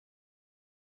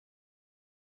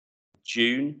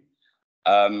June.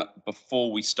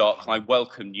 Before we start, can I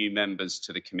welcome new members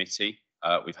to the committee?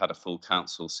 We've had a full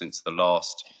council since the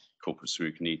last Corporate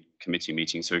Scrutiny Committee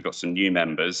meeting, so we've got some new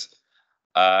members.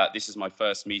 This is my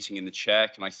first meeting in the chair.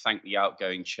 Can I thank the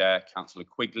outgoing chair, Councillor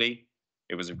Quigley?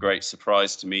 It was a great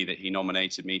surprise to me that he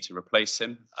nominated me to replace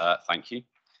him. Thank you.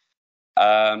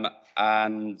 I'd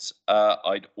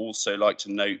also like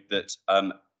to note that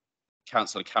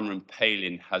Councillor Cameron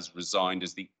Palin has resigned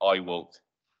as the IWOLC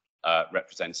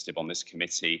representative on this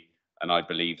committee, and I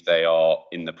believe they are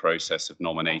in the process of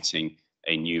nominating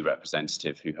a new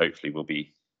representative who hopefully will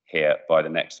be here by the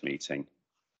next meeting.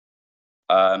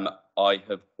 I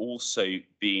have also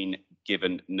been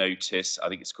given notice, I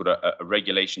think it's called a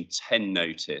Regulation 10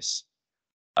 notice.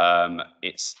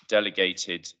 It's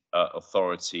delegated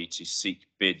authority to seek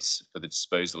bids for the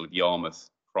disposal of Yarmouth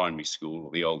Primary School,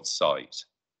 or the old site.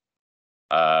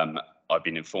 I've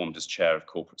been informed as chair of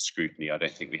corporate scrutiny, I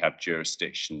don't think we have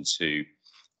jurisdiction to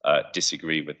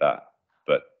disagree with that,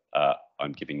 but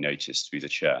I'm giving notice through the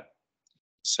chair.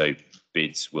 So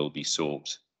bids will be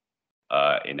sought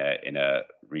in a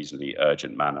reasonably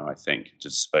urgent manner, I think, to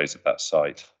dispose of that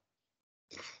site.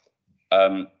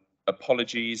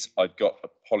 Apologies, I've got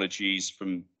apologies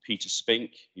from Peter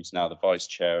Spink, who's now the vice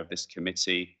chair of this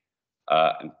committee,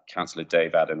 and Councillor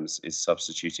Dave Adams is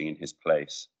substituting in his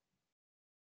place.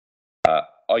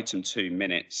 Item 2,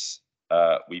 minutes.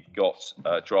 We've got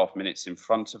draft minutes in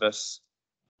front of us.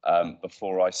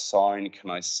 Before I sign, can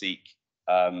I seek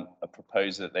a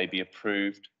proposal that they be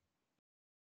approved?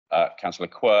 Councillor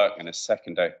Quirk, and a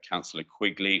seconder, Councillor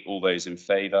Quigley. All those in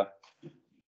favour?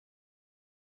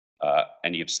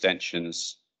 Any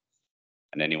abstentions?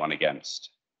 And anyone against?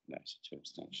 No, so 2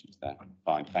 abstentions there.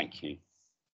 Fine, thank you.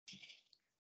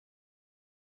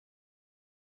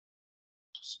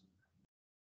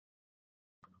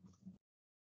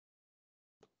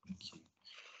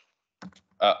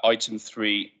 Item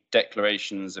 3,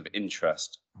 declarations of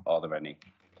interest. Are there any?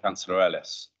 Councillor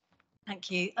Ellis.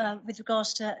 Thank you. With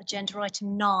regards to agenda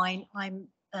item 9, I'm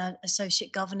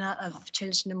Associate Governor of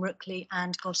Chillerton and Rookley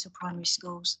and Godsall Primary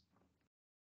Schools.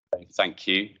 Thank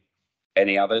you.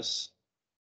 Any others?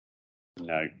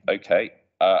 No. Okay.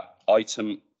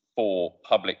 Item 4,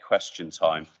 public question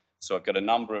time. So I've got a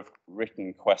number of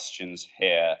written questions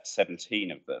here,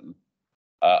 17 of them.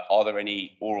 Are there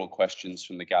any oral questions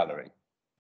from the gallery?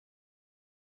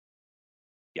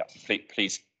 Yeah,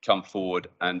 please come forward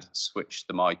and switch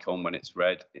the mic on when it's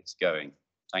red. It's going.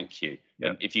 Thank you.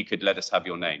 Yeah. If you could let us have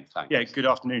your name, thanks. Yeah, good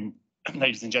afternoon,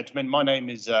 ladies and gentlemen. My name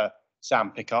is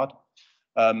Sam Pickard,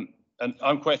 and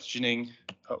I'm questioning,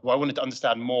 well, I wanted to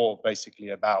understand more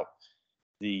basically about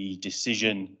the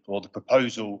decision or the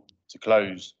proposal to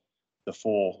close the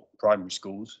 4 primary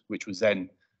schools, which was then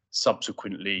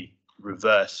subsequently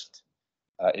reversed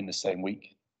in the same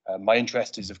week. My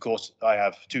interest is, of course, I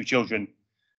have 2 children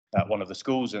at one of the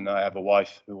schools, and I have a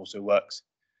wife who also works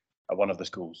at one of the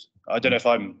schools. I don't know if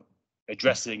I'm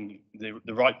addressing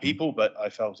the right people, but I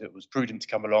felt it was prudent to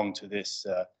come along to this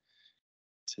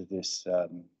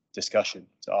discussion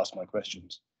to ask my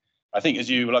questions. I think, as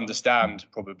you will understand,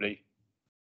 probably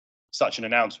such an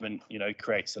announcement,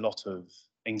 creates a lot of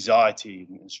anxiety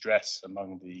and stress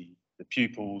among the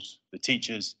pupils, the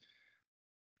teachers,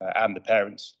 and the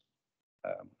parents.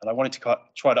 And I wanted to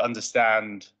try to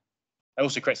understand. It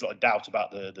also creates a lot of doubt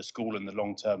about the school and the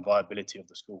long-term viability of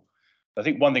the school. I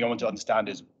think one thing I want to understand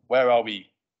is, where are we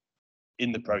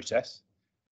in the process?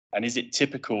 And is it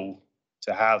typical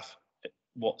to have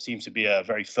what seems to be a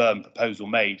very firm proposal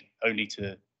made only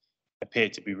to appear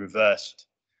to be reversed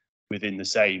within the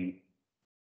same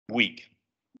week?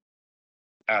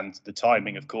 And the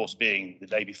timing, of course, being the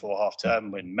day before half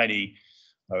term, when many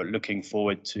are looking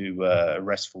forward to a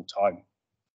restful time.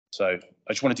 So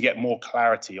I just wanted to get more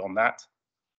clarity on that,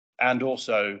 and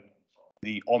also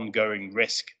the ongoing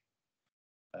risk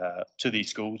to these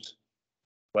schools,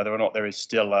 whether or not there is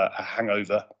still a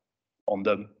hangover on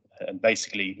them, and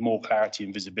basically more clarity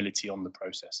and visibility on the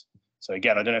process. So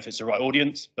again, I don't know if it's the right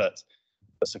audience, but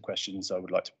that's the questions I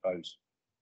would like to pose.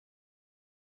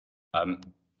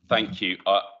 Thank you.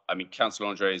 I mean, Councillor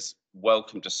Andre is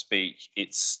welcome to speak.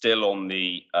 It's still on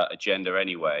the agenda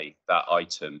anyway, that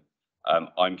item.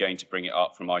 I'm going to bring it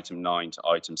up from item 9 to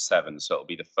item 7, so it'll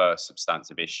be the first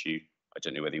substantive issue. I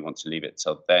don't know whether you want to leave it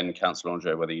till then, Councillor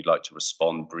Andre, whether you'd like to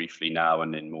respond briefly now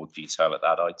and in more detail at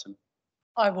that item.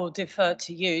 I will defer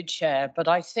to you, Chair, but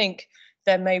I think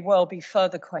there may well be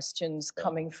further questions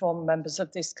coming from members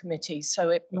of this committee, so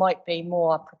it might be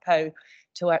more apropos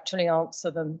to actually answer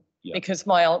them, because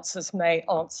my answers may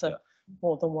answer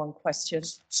more than one question.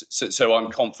 So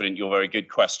I'm confident your very good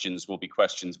questions will be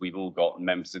questions we've all got,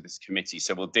 members of this committee.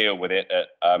 So we'll deal with it at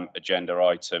agenda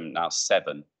item now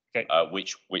 7, Okay.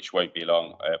 which won't be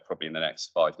long, probably in the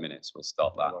next 5 minutes. We'll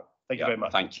start that. Thank you very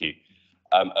much. Thank you.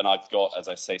 And I've got, as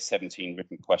I say, 17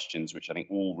 written questions, which I think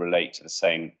all relate to the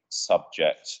same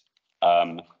subject.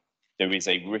 There is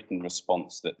a written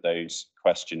response that those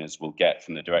questioners will get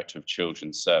from the Director of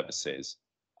Children's Services.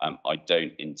 I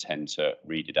don't intend to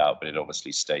read it out, but it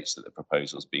obviously states that the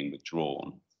proposal is being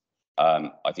withdrawn.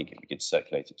 I think if we could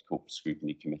circulate it to Corporate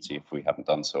Scrutiny Committee if we haven't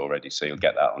done so already, so you'll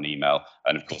get that on email.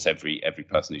 And of course, every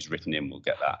person who's written in will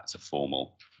get that as a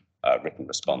formal written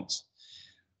response.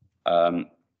 There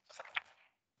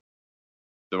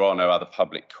are no other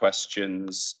public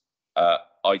questions.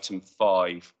 Item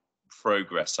 5,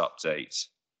 progress update.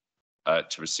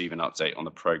 To receive an update on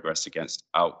the progress against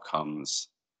outcomes.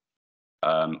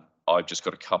 I've just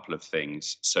got a couple of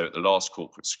things. So at the last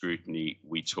corporate scrutiny,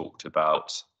 we talked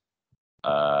about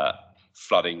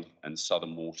flooding and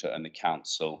Southern Water and the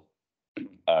council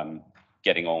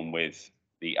getting on with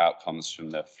the outcomes from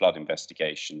the flood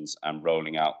investigations and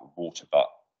rolling out the water butt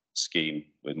scheme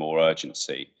with more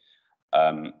urgency.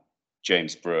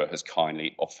 James Brewer has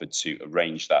kindly offered to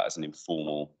arrange that as an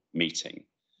informal meeting.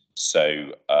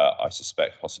 So I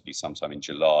suspect possibly sometime in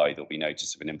July, there'll be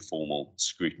notice of an informal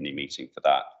scrutiny meeting for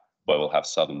that, where we'll have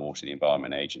Southern Water, the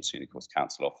Environment Agency, and of course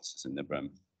council officers in the room.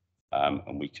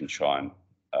 And we can try and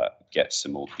get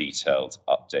some more detailed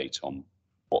update on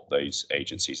what those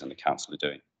agencies and the council are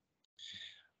doing.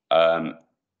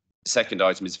 Second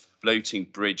item is floating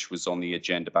bridge was on the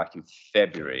agenda back in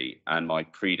February, and my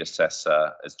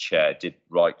predecessor as chair did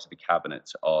write to the cabinet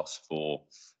to ask for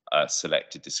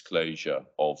selected disclosure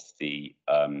of the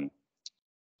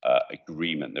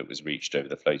agreement that was reached over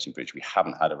the floating bridge. We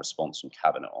haven't had a response from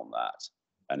cabinet on that,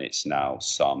 and it's now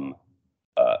some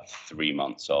 3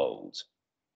 months old.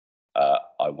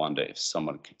 I wonder if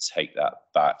someone could take that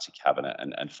back to cabinet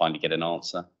and finally get an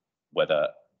answer, whether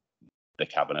the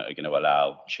cabinet are going to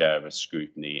allow chair of a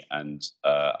scrutiny and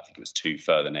I think it was 2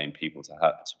 further named people to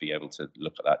be able to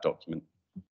look at that document.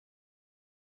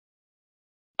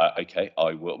 Okay,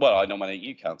 I will. Well, I nominate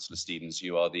you, Councillor Stevens.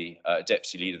 You are the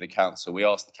deputy leader of the council. We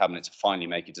asked the cabinet to finally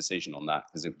make a decision on that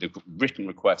because the written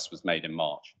request was made in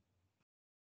March.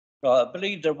 I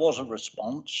believe there was a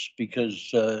response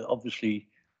because obviously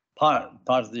part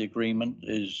of the agreement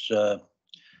is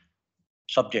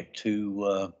subject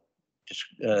to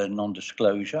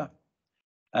non-disclosure,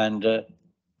 and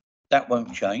that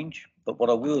won't change. But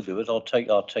what I will do is I'll take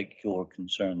your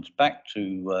concerns back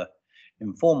to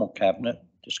informal cabinet,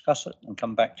 discuss it, and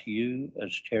come back to you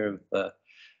as chair of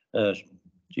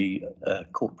the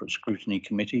corporate scrutiny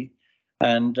committee,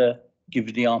 and give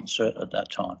you the answer at that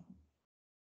time.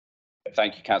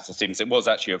 Thank you, Councillor Stevens. It was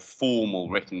actually a formal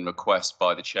written request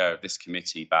by the chair of this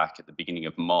committee back at the beginning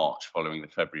of March, following the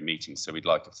February meeting. So we'd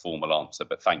like a formal answer.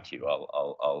 But thank you.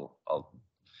 I'll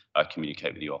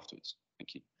communicate with you afterwards.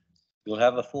 Thank you. You'll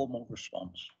have a formal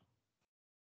response.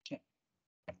 Okay.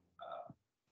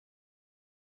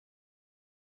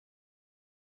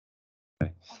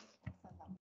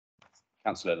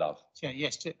 Councillor Love. Yeah,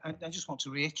 yes. I just want to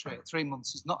reiterate: 3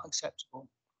 months is not acceptable.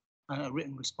 And a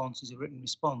written response is a written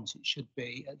response. It should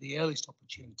be at the earliest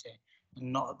opportunity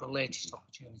and not at the latest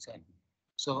opportunity.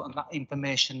 So, and that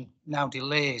information now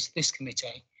delays this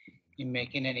committee in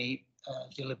making any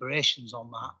deliberations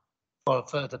on that for a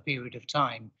further period of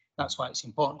time. That's why it's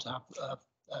important to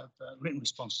have written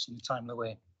responses in a timely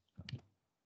way.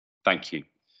 Thank you.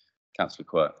 Councillor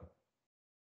Quirk.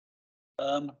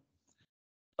 I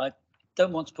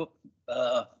don't want to put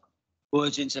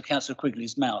words into Councillor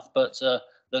Quigley's mouth, but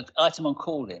the item on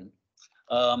call-in,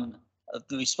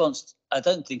 the response, I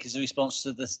don't think is a response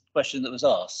to the question that was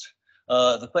asked.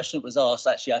 The question that was asked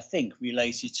actually, I think,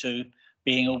 related to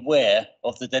being aware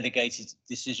of the delegated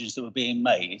decisions that were being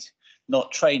made,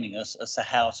 not training us as to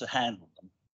how to handle them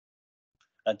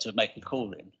and to make a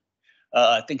call-in.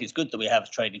 I think it's good that we have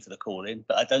training for the call-in,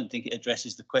 but I don't think it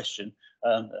addresses the question.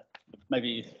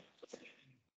 Maybe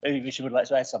Richard would like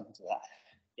to add something to that.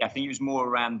 Yeah, I think it was more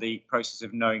around the process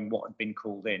of knowing what had been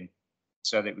called in,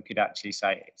 so that we could actually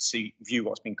view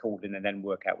what's been called in and then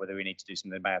work out whether we need to do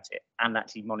something about it, and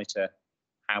actually monitor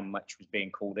how much was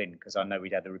being called in, because I know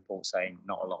we'd had a report saying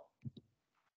not a lot.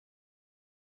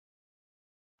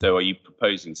 So are you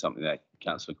proposing something there,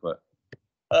 Councillor Quirk?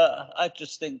 I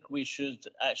just think we should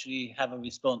actually have a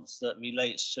response that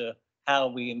relates to how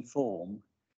we inform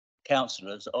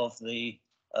councillors of the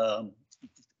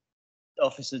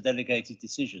officer delegated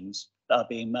decisions that are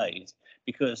being made,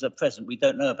 because at present we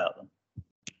don't know about them.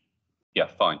 Yeah,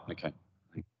 fine. Okay.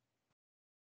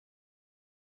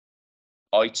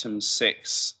 Item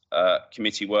 6,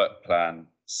 committee work plan.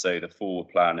 So the forward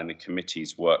plan and the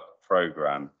committee's work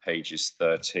programme, pages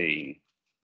 13.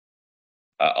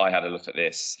 I had a look at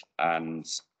this, and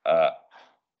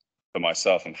for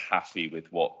myself, I'm happy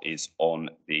with what is on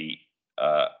the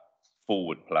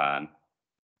forward plan.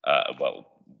 Well,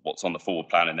 what's on the forward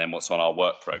plan and then what's on our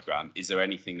work programme. Is there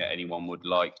anything that anyone would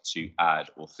like to add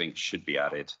or think should be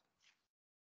added?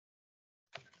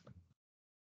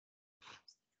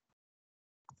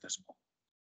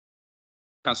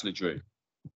 Councillor Drew.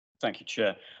 Thank you,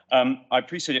 Chair. I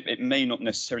appreciate it may not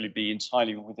necessarily be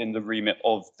entirely within the remit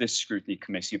of this scrutiny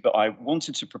committee, but I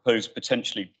wanted to propose,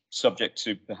 potentially subject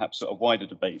to perhaps a wider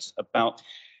debate, about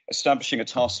establishing a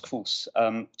task force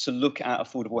to look at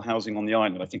affordable housing on the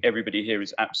island. I think everybody here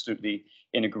is absolutely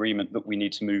in agreement that we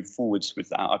need to move forwards with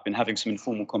that. I've been having some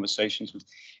informal conversations with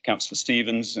Councillor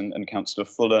Stevens and Councillor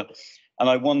Fuller, and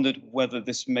I wondered whether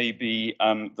this may be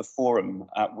the forum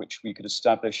at which we could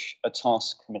establish a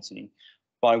task committee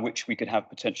by which we could have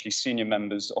potentially senior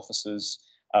members, officers,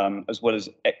 as well as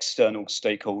external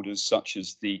stakeholders, such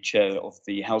as the chair of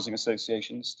the housing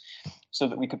associations, so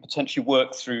that we could potentially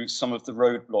work through some of the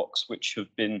roadblocks which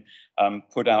have been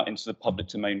put out into the public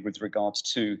domain with regards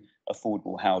to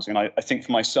affordable housing. And I think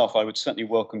for myself, I would certainly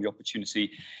welcome the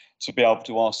opportunity to be able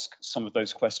to ask some of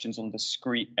those questions on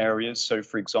discrete areas. So,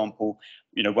 for example,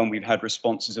 when we've had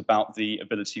responses about the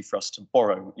ability for us to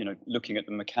borrow, looking at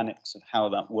the mechanics of how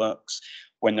that works,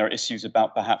 when there are issues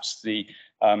about perhaps the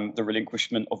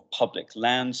relinquishment of public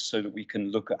lands, so that we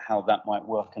can look at how that might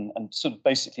work and sort of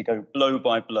basically go blow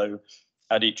by blow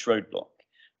at each roadblock.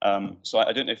 So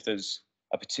I don't know if there's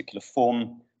a particular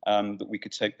form that we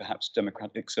could take, perhaps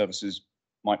Democratic Services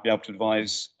might be able to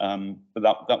advise,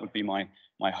 but that would be my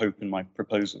hope and my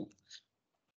proposal.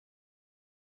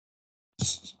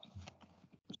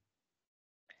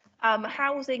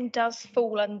 Housing does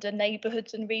fall under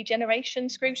neighbourhoods and regeneration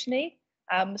scrutiny,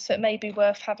 so it may be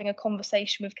worth having a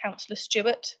conversation with Councillor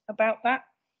Stewart about that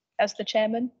as the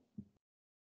chairman.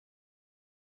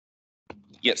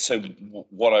 Yeah, so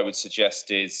what I would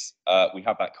suggest is we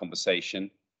have that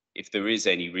conversation. If there is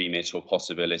any remit or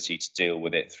possibility to deal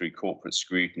with it through corporate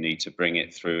scrutiny, to bring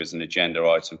it through as an agenda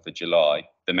item for July,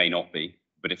 there may not be,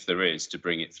 but if there is, to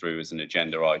bring it through as an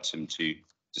agenda item to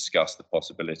discuss the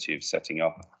possibility of setting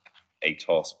up a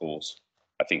task force.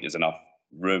 I think there's enough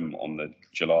room on the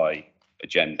July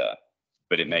agenda,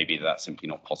 but it may be that that's simply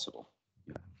not possible.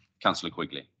 Councillor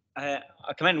Quigley. I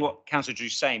commend what Councillor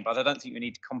Drew's saying, but I don't think we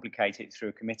need to complicate it through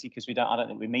a committee, because I don't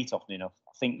think we meet often enough.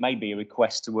 I think maybe a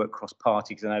request to work cross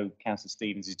party, because I know Councillor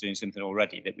Stevens is doing something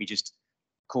already, that we just,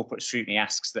 corporate scrutiny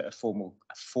asks that a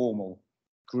formal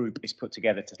group is put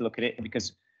together to look at it,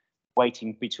 because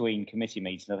waiting between committee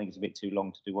meetings, I think it's a bit too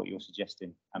long to do what you're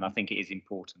suggesting, and I think it is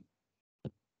important.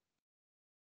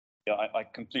 Yeah, I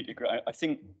completely agree. I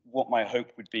think what my hope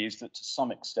would be is that to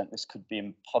some extent this could be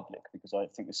in public, because I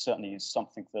think this certainly is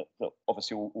something that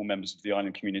obviously all members of the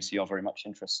island community are very much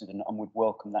interested in and would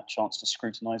welcome that chance to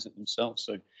scrutinise it themselves.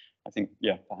 So I think,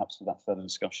 yeah, perhaps with that further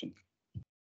discussion.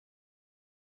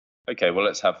 Okay, well,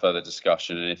 let's have further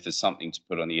discussion, and if there's something to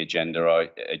put on the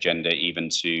agenda, even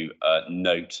to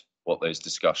note what those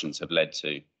discussions have led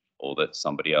to, or that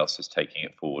somebody else is taking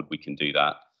it forward, we can do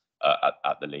that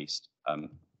at the least.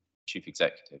 Chief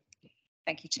Executive.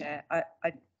 Thank you, Chair. I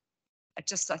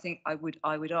think I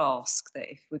would ask that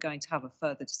if we're going to have a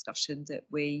further discussion, that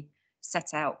we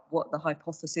set out what the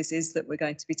hypothesis is that we're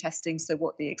going to be testing, so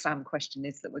what the exam question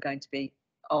is that we're going to be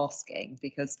asking,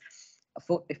 because I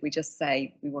thought if we just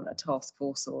say we want a task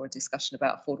force or a discussion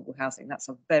about affordable housing, that's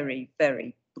a very,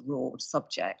 very broad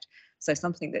subject. So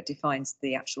something that defines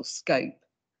the actual scope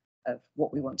of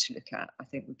what we want to look at, I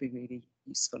think would be really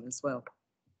useful as well.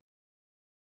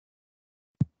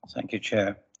 Thank you,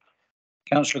 Chair.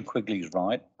 Councillor Quigley's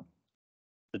right.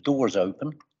 The door's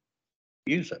open.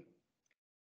 Use it.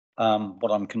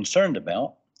 What I'm concerned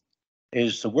about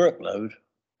is the workload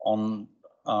on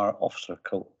our officer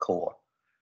corps.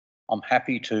 I'm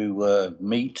happy to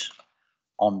meet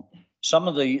on some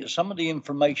of the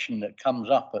information that comes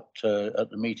up at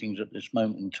the meetings at this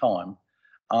moment in time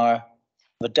are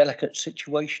a delicate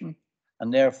situation,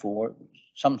 and therefore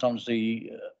sometimes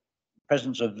the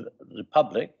presence of the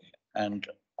public and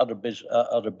other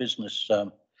business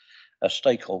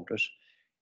stakeholders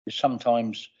is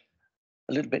sometimes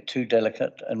a little bit too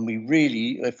delicate. And we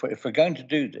really, if we're going to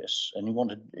do this, and you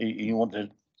want to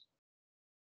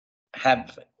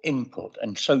have input,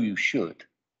 and so you should.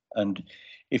 And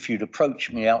if you'd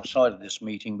approach me outside of this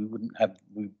meeting, we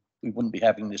wouldn't be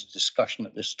having this discussion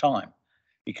at this time,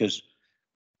 because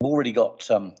we've already got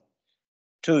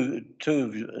two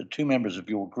members of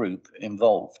your group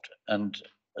involved, and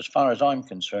as far as I'm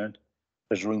concerned,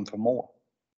 there's room for more.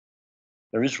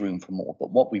 There is room for more,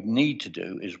 but what we need to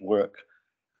do is work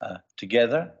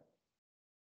together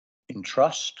in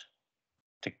trust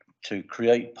to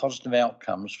create positive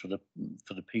outcomes for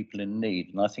the people in need,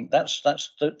 and I think those are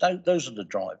the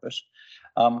drivers.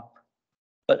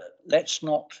 But let's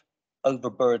not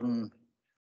overburden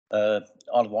Isle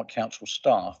of Wight Council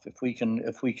staff. If we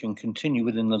can continue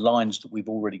within the lines that we've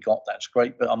already got, that's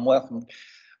great. But I'm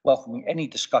welcoming any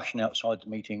discussion outside the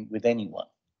meeting with anyone,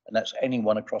 and that's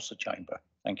anyone across the chamber.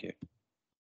 Thank you.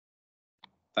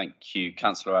 Thank you,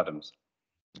 Councillor Adams.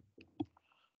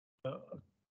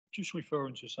 Just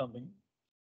referring to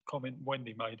comment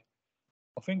Wendy made.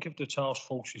 I think if the task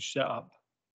force is set up,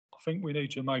 I think we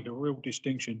need to make a real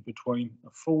distinction between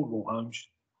affordable homes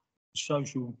and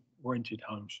social rented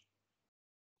homes.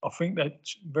 I think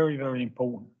that's very, very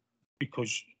important,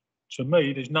 because to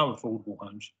me, there's no affordable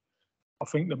homes. I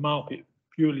think the market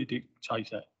purely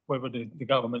dictates that, whether the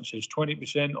government says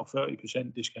 20% or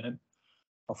 30% discount.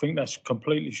 I think that's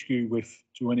completely skewed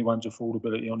to anyone's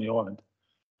affordability on the island.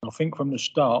 I think from the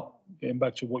start, getting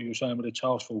back to what you were saying with the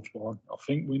task force, Warren, I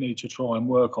think we need to try and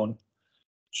work on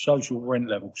social rent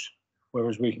levels,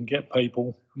 whereas we can get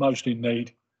people most in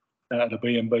need out of the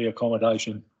B&B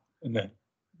accommodation and then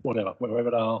whatever, wherever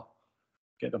they are,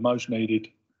 get the most needed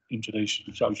into these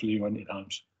socially rented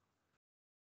homes.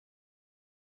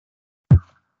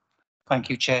 Thank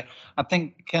you, Chair. I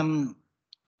think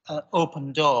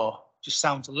open door just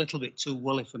sounds a little bit too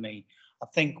woolly for me. I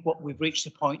think what we've reached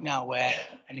a point now where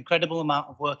an incredible amount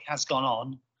of work has gone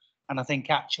on, and I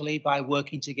think actually by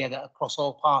working together across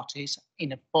all parties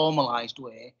in a formalised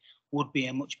way would be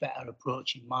a much better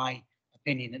approach, in my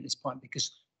opinion, at this point,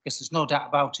 because there's no doubt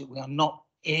about it, we are not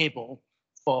able,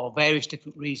 for various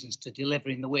different reasons, to deliver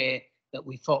in the way that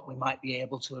we thought we might be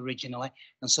able to originally.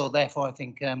 And so therefore, I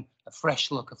think a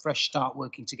fresh look, a fresh start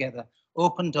working together.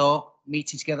 Open door,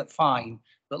 meeting together, fine,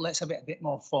 but let's have it a bit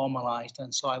more formalised.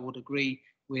 And so I would agree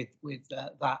with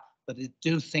that. But I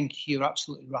do think you're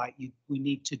absolutely right. We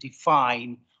need to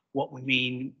define what we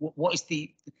mean. What is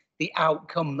the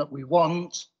outcome that we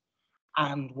want,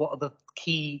 and what are the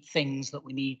key things that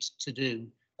we need to do?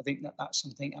 I think that's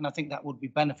something, and I think that would be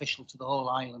beneficial to the whole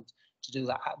island to do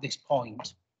that at this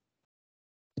point.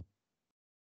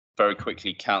 Very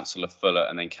quickly, Councillor Fuller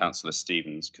and then Councillor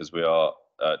Stevens, because we are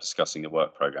discussing the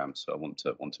work programme, so I want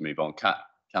to move on.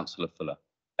 Councillor Fuller.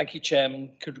 Thank you, Chairman.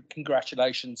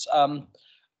 Congratulations.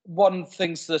 One of the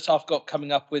things that I've got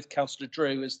coming up with Councillor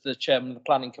Drew as the Chairman of the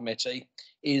Planning Committee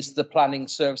is the Planning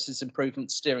Services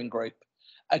Improvement Steering Group.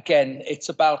 Again, it's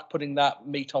about putting that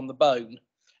meat on the bone.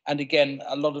 And again,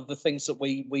 a lot of the things that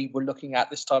we were looking at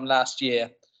this time last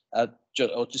year,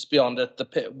 or just beyond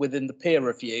within the peer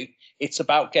review, it's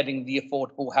about getting the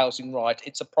affordable housing right.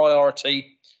 It's a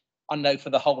priority, I know, for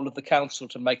the whole of the council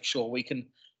to make sure we can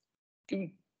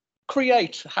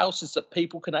create houses that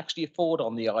people can actually afford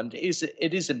on the island.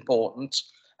 It is important,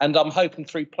 and I'm hoping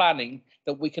through planning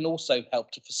that we can also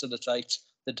help to facilitate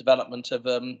the development of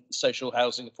social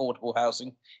housing, affordable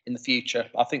housing in the future.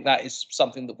 I think that is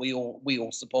something that we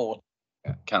all support.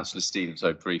 Yeah. Councillor Stevens,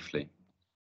 so briefly.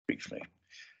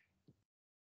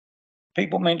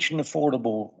 People mention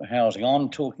affordable housing. I'm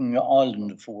talking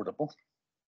island affordable,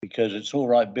 because it's all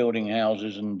right building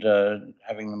houses and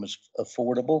having them as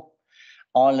affordable.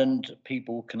 Island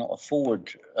people cannot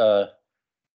afford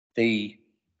the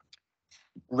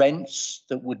rents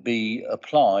that would be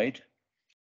applied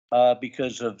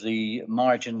because of the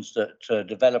margins that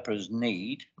developers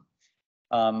need.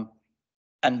 And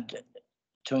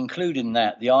to include in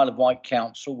that, the Isle of Wight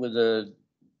Council with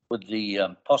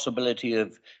the possibility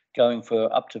of going for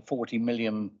up to £40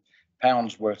 million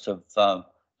worth of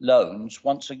loans.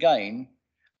 Once again,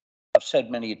 I've said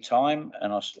many a time,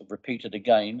 and I'll repeat it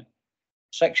again,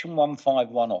 Section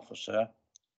 151 officer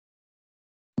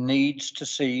needs to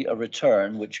see a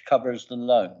return which covers the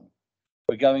loan.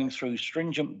 We're going through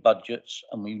stringent budgets,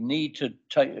 and we need to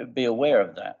be aware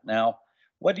of that. Now,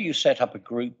 whether you set up a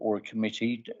group or a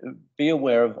committee, be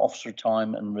aware of officer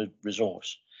time and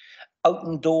resource.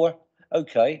 Open door,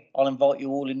 okay, I'll invite you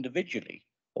all individually.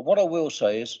 But what I will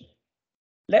say is,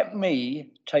 let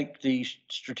me take the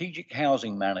strategic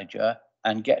housing manager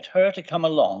and get her to come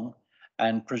along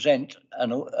and present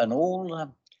an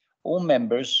all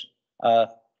members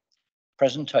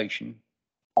presentation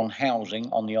on housing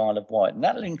on the Isle of Wight. And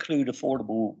that'll include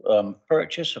affordable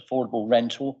purchase, affordable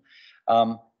rental,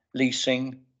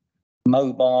 leasing,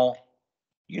 mobile,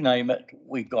 you name it,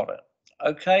 we've got it.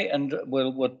 Okay, and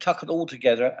we'll tuck it all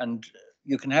together, and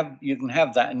you can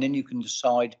have that, and then you can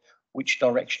decide which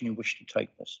direction you wish to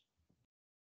take this.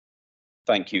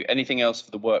 Thank you. Anything else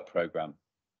for the work programme?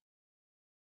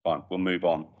 Fine, we'll move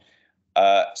on.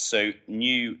 So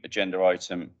new agenda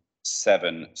item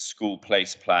 7, school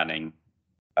place planning.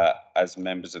 As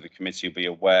members of the committee will be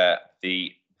aware,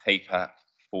 the paper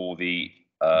for the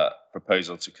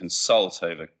proposal to consult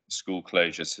over school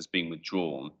closures has been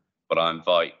withdrawn, but I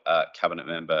invite Cabinet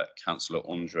Member Councillor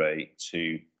Andre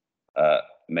to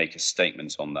make a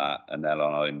statement on that, and then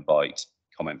I'll invite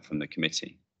comment from the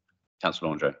committee.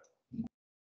 Councillor Andre.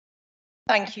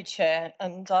 Thank you, Chair,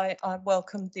 and I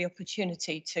welcome the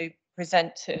opportunity to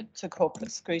present to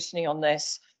corporate scrutiny on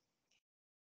this.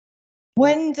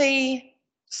 When the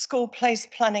school place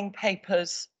planning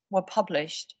papers were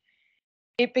published,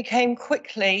 it became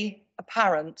quickly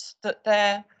apparent that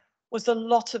there was a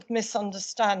lot of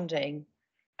misunderstanding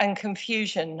and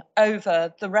confusion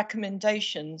over the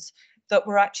recommendations that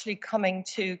were actually coming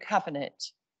to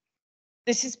Cabinet.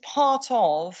 This is part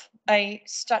of a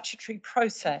statutory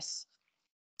process.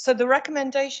 So the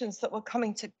recommendations that were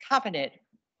coming to Cabinet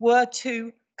were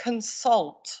to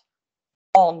consult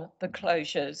on the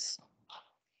closures.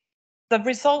 The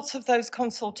results of those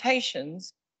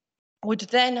consultations would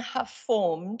then have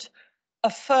formed a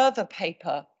further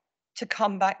paper to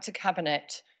come back to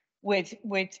Cabinet with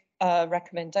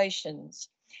recommendations.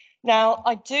 Now,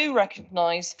 I do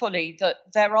recognise fully that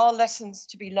there are lessons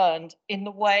to be learned in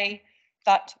the way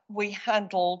that we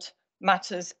handled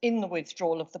matters in the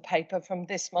withdrawal of the paper from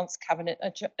this month's Cabinet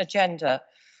agenda.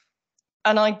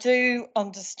 And I do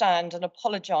understand and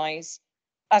apologise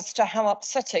as to how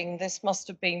upsetting this must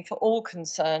have been for all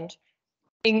concerned,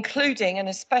 including and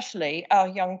especially our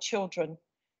young children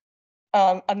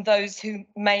and those who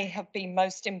may have been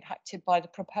most impacted by the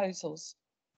proposals.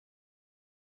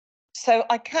 So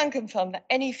I can confirm that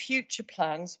any future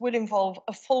plans will involve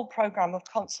a full programme of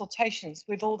consultations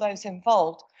with all those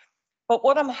involved. But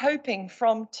what I'm hoping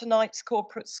from tonight's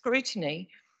corporate scrutiny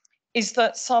is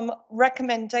that some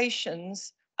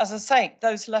recommendations, as I say,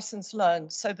 those lessons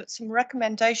learned, so that some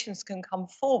recommendations can come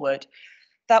forward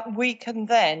that we can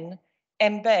then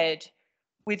embed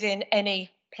within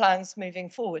any plans moving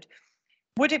forward.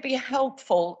 Would it be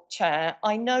helpful, Chair?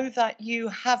 I know that you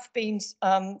have been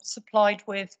supplied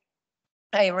with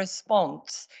a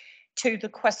response to the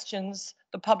questions,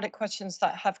 the public questions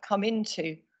that have come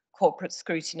into corporate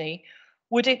scrutiny.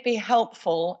 Would it be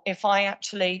helpful if I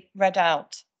actually read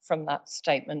out from that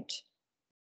statement?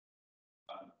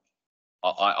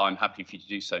 I'm happy for you to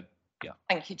do so. Yeah.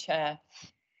 Thank you, Chair.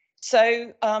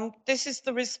 So this is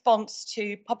the response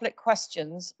to public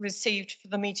questions received for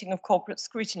the meeting of Corporate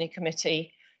Scrutiny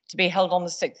Committee to be held on the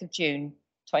 6th of June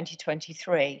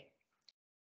 2023.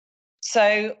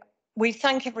 So we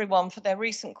thank everyone for their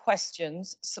recent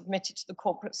questions submitted to the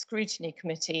Corporate Scrutiny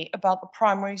Committee about the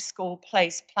primary school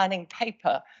place planning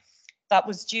paper that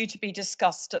was due to be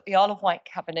discussed at the Isle of Wight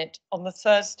Cabinet on the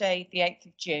Thursday, the 8th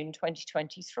of June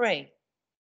 2023.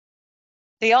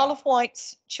 The Isle of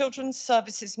Wight's Children's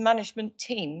Services Management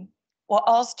team were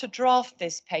asked to draft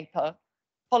this paper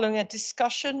following a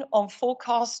discussion on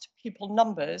forecast pupil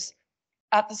numbers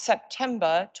at the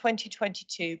September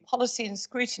 2022 Policy and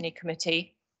Scrutiny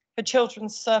Committee for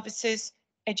Children's Services,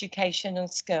 Education and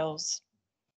Skills.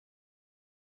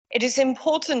 It is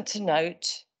important to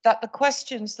note that the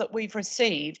questions that we've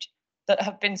received that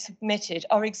have been submitted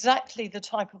are exactly the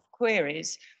type of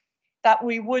queries that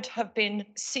we would have been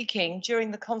seeking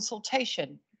during the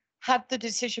consultation had the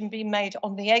decision been made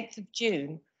on the 8th of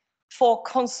June for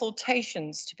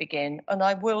consultations to begin. And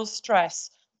I will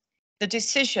stress the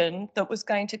decision that was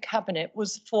going to Cabinet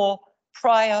was for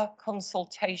prior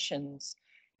consultations,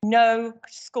 no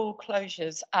school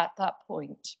closures at that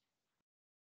point.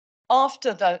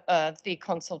 After the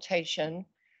consultation,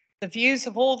 the views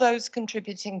of all those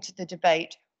contributing to the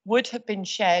debate would have been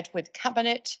shared with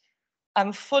Cabinet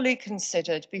and fully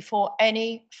considered before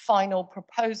any final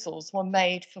proposals were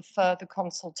made for further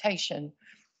consultation.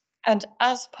 And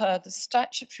as per the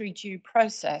statutory due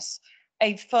process,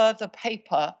 a further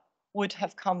paper would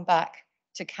have come back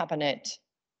to Cabinet.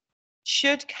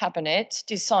 Should Cabinet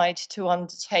decide to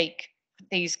undertake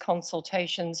these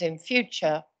consultations in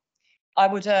future, I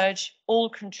would urge all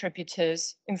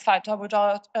contributors, in fact, I would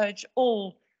urge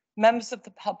all members of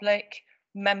the public,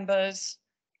 members,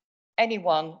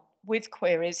 anyone with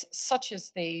queries such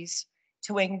as these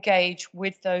to engage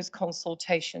with those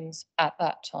consultations at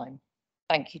that time.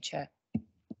 Thank you, Chair.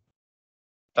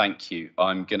 Thank you.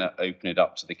 I'm going to open it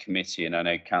up to the committee, and I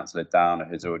know Councillor Downer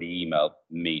has already emailed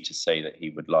me to say that he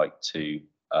would like to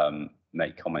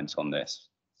make comment on this.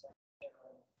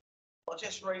 I'll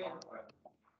just read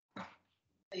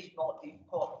these might be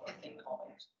quite pithy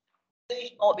comments.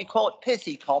 These might be quite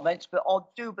pithy comments, but I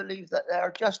do believe that they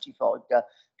are justified,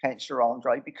 Councillor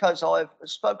Andre, because I've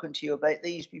spoken to you about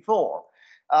these before.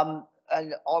 And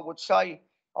I would say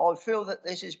I feel that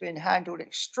this has been handled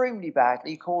extremely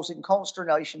badly, causing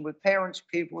consternation with parents,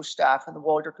 pupils, staff, and the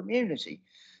wider community.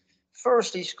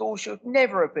 Firstly, schools should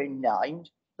never have been named.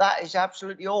 That is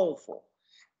absolutely awful.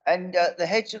 And the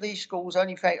heads of these schools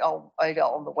only found out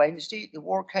on the Wednesday, the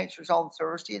ward councillors on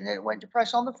Thursday, and then it went to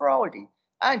press on the Friday.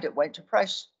 And it went to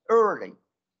press early.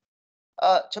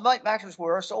 To make matters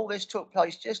worse, all this took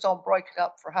place just on breaking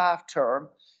up for half term.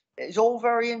 It's all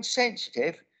very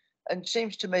insensitive, and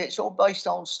seems to me it's all based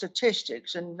on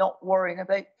statistics and not worrying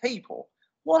about people.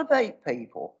 What about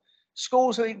people?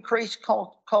 Schools have increased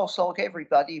costs like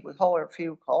everybody with higher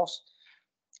fuel costs.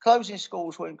 Closing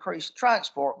schools will increase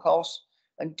transport costs,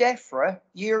 and DEFRA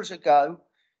years ago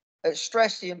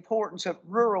stressed the importance of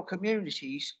rural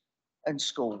communities and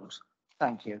schools.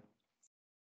 Thank you.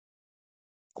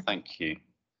 Thank you.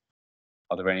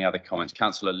 Are there any other comments?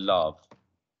 Councillor Love.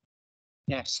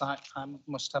 Yes, I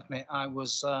must admit I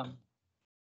was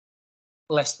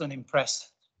less than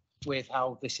impressed with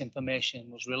how this information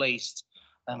was released.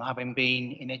 Having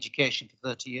been in education for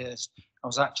 30 years, I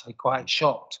was actually quite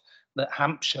shocked that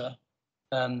Hampshire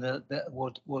that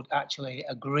would actually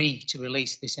agree to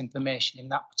release this information in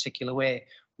that particular way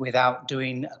without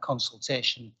doing a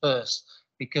consultation first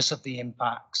because of the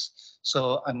impacts.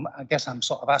 So I guess I'm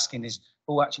sort of asking is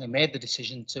who actually made the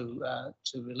decision to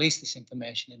release this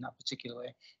information in that particular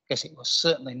way, because it was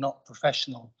certainly not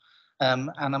professional. And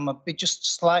I'm a bit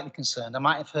just slightly concerned. I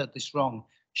might have heard this wrong.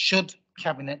 Should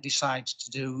Cabinet decide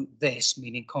to do this,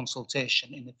 meaning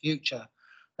consultation in the future,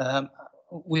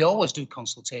 we always do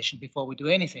consultation before we do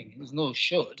anything. There's no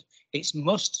should, it's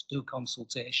must do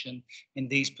consultation in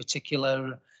these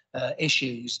particular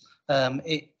issues.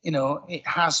 It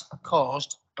has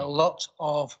caused a lot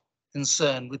of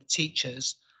concern with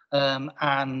teachers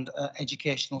and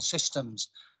educational systems.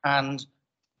 And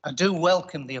I do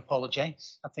welcome the apology.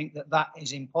 I think that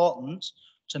is important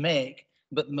to make,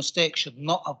 but the mistake should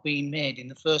not have been made in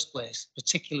the first place,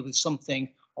 particularly with something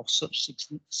of such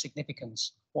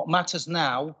significance. What matters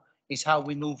now is how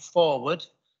we move forward,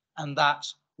 and that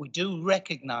we do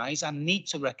recognise and need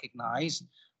to recognise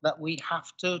that we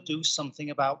have to do something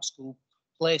about school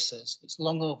places. It's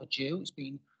long overdue. It's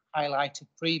been highlighted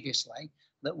previously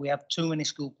that we have too many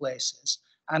school places,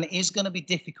 and it is going to be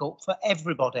difficult for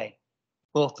everybody,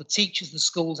 both the teachers, the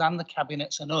schools and the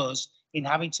cabinets and us, in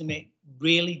having to make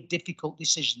really difficult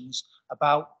decisions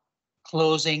about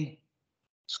closing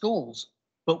schools.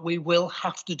 But we will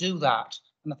have to do that.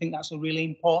 And I think that's a really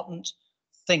important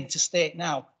thing to state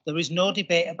now. There is no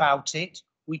debate about it.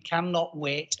 We cannot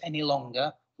wait any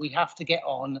longer. We have to get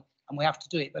on and we have to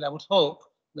do it. But I would hope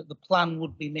that the plan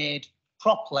would be made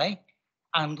properly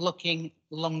and looking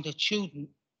longitudinally,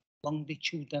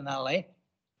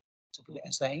 to put it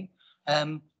as saying,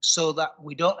 so that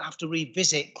we don't have to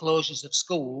revisit closures of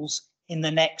schools in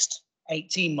the next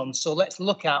 18 months. So let's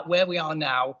look at where we are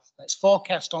now. Let's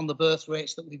forecast on the birth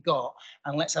rates that we've got,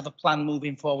 and let's have a plan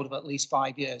moving forward of at least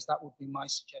 5 years. That would be my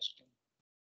suggestion.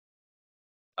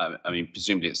 I mean,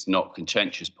 presumably it's not a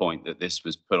contentious point that this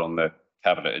was put on the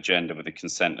Cabinet agenda with the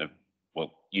consent of,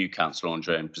 well, you, Councillor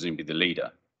Andre, and presumably the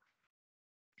leader.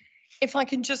 If I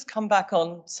can just come back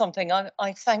on something,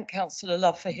 I thank Councillor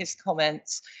Love for his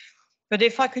comments, but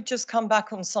if I could just come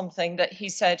back on something that he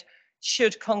said,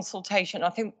 should consultation, I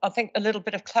think a little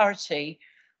bit of clarity,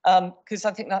 because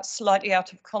I think that's slightly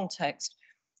out of context.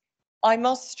 I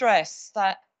must stress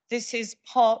that this is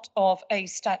part of a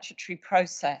statutory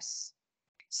process.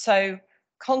 So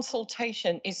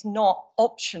consultation is not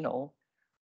optional.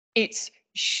 It's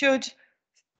should,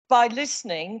 by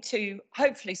listening to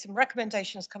hopefully some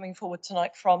recommendations coming forward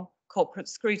tonight from corporate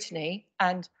scrutiny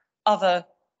and other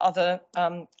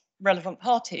relevant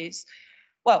parties,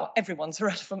 well, everyone's a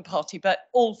relevant party, but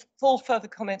all further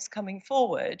comments coming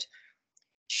forward,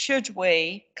 should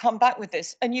we come back with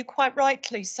this? And you quite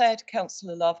rightly said,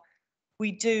 Councillor Love,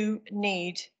 we do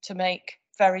need to make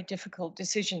very difficult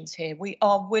decisions here. We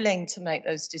are willing to make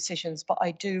those decisions, but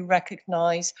I do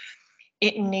recognise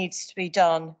it needs to be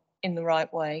done in the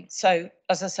right way. So,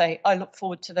 as I say, I look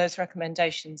forward to those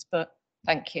recommendations, but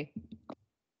thank you.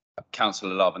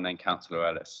 Councillor Love and then Councillor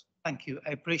Ellis. Thank you.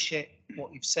 I appreciate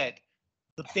what you've said.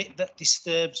 The bit that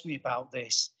disturbs me about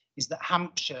this is that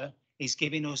Hampshire is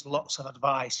giving us lots of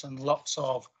advice and lots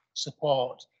of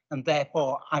support, and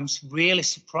therefore I'm really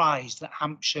surprised that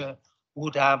Hampshire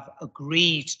would have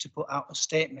agreed to put out a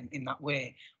statement in that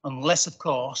way, unless, of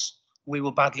course, we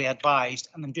were badly advised.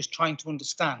 And I'm just trying to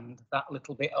understand that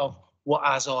little bit of what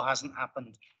has or hasn't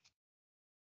happened.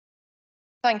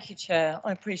 Thank you, Chair.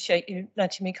 I appreciate you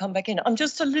letting me come back in. I'm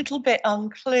just a little bit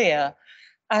unclear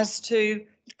as to,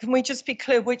 can we just be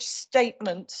clear which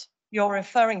statement you're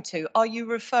referring to? Are you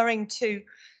referring to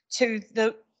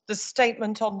the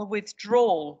statement on the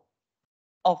withdrawal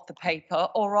of the paper,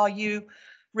 or are you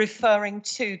referring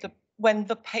to when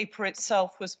the paper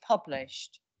itself was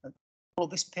published? Well,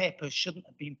 this paper shouldn't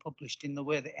have been published in the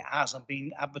way that it has and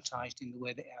been advertised in the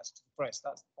way that it has to the press.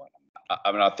 That's the point.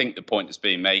 I mean, I think the point that's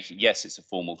being made, yes, it's a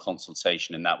formal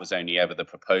consultation and that was only ever the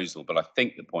proposal, but I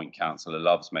think the point Councillor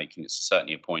Love's making is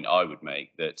certainly a point I would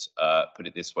make, that, put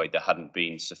it this way, there hadn't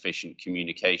been sufficient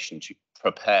communication to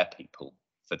prepare people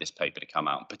for this paper to come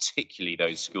out, particularly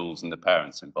those schools and the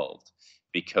parents involved,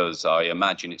 because I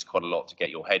imagine it's quite a lot to get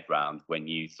your head round when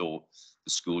you thought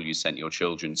the school you sent your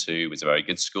children to was a very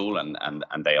good school, and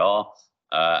they are,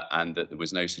 and that there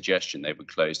was no suggestion they would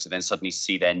close, to then suddenly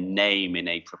see their name in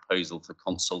a proposal for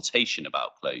consultation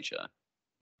about closure.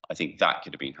 I think that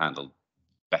could have been handled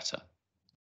better.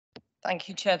 Thank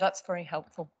you, Chair. That's very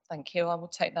helpful. Thank you. I will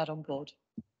take that on board.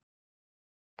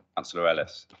 Councillor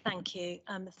Ellis. Thank you.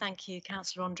 Thank you,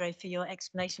 Councillor Andre, for your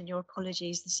explanation, your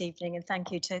apologies this evening, and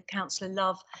thank you to Councillor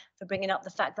Love for bringing up the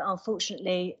fact that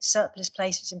unfortunately surplus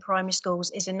places in primary schools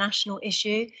is a national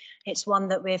issue. It's one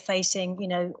that we're facing, you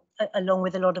know, along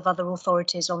with a lot of other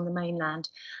authorities on the mainland.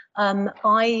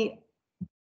 I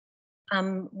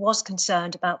was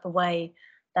concerned about the way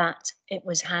that it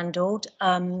was handled.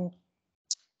 I'm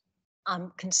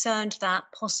concerned that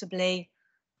possibly,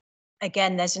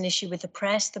 again, there's an issue with the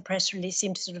press. The press really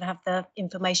seemed to sort of have the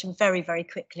information very, very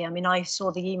quickly. I mean, I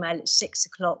saw the email at 6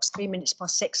 o'clock, 3 minutes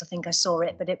past 6, I think I saw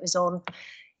it, but it was on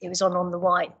the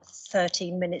white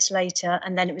 13 minutes later,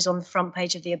 and then it was on the front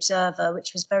page of the Observer,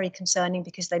 which was very concerning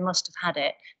because they must have had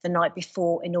it the night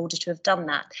before in order to have done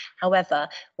that. However,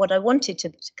 what I wanted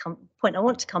to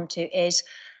come to is,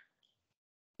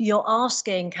 you're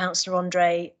asking, Councillor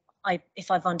Andre,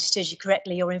 if I've understood you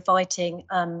correctly, you're inviting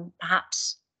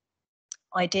perhaps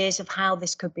ideas of how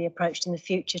this could be approached in the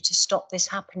future to stop this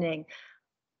happening.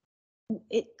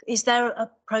 Is there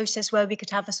a process where we could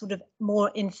have a sort of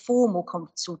more informal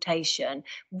consultation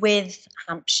with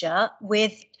Hampshire,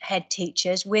 with head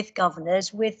teachers, with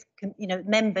governors, with, you know,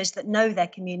 members that know their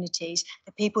communities,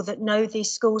 the people that know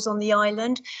these schools on the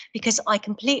island? Because I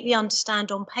completely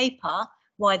understand on paper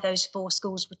why those 4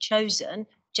 schools were chosen.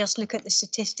 Just look at the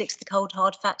statistics, the cold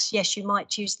hard facts. Yes, you might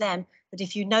choose them, but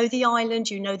if you know the island,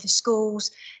 you know the schools,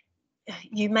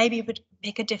 you maybe would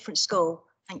pick a different school.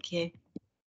 Thank you.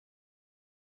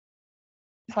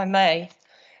 If I may,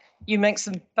 you make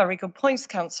some very good points,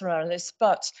 Councillor Ellis,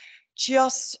 but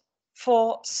just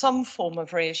for some form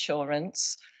of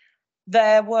reassurance,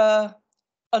 there were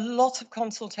a lot of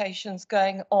consultations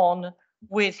going on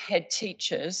with head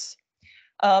teachers.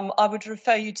 I would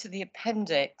refer you to the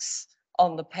appendix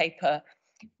on the paper,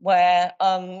 where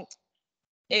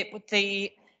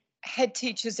the head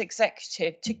teachers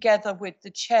executive, together with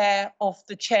the chair of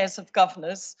the chairs of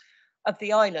governors of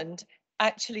the island,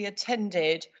 actually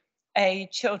attended a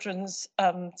children's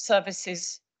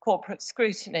services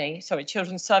scrutiny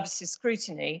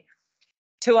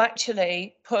to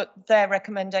actually put their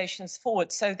recommendations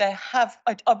forward. So there have,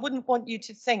 I wouldn't want you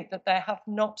to think that there have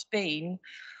not been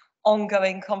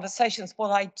ongoing conversations.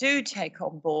 What I do take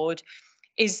on board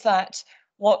is that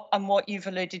what you've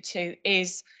alluded to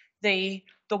is the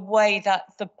way that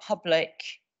the public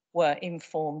were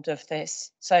informed of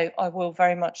this. So I will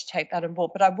very much take that on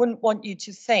board, but I wouldn't want you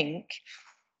to think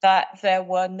that there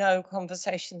were no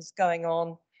conversations going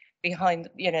on behind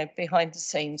the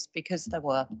scenes, because there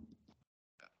were.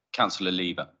 Councillor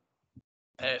Lever.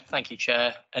 Thank you,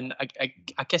 Chair. And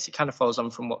I guess it kind of follows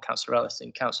on from what Councillor Ellis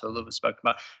and Councillor Love spoke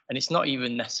about. And it's not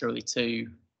even necessarily to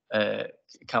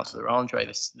Councillor Andre,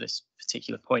 this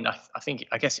particular point.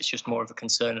 I guess it's just more of a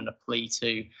concern and a plea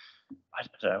to, I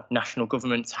don't know, national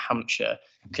government, to Hampshire,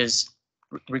 because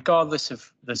regardless of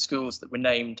the schools that were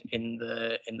named in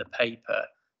the paper,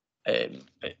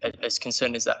 as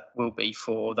concerned as that will be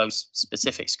for those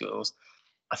specific schools,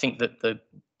 I think that the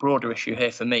broader issue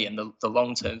here for me and the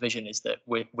long-term vision is that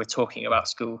we're talking about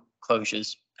school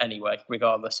closures anyway,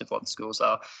 regardless of what the schools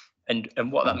are, and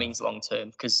what that means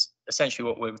long-term, because essentially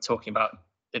what we're talking about,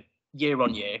 year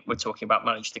on year, we're talking about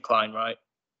managed decline, right?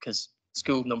 Because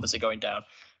school numbers are going down.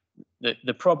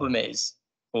 The problem is,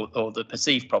 or the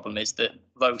perceived problem is, that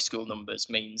low school numbers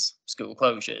means school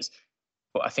closures.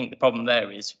 But I think the problem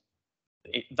there is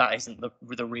that isn't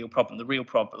the real problem. The real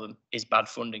problem is bad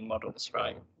funding models,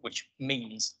 right? Which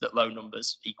means that low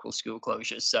numbers equal school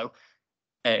closures. So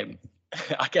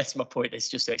I guess my point is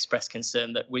just to express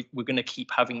concern that we're going to keep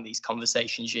having these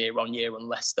conversations year on year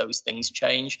unless those things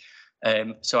change.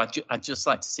 So I'd just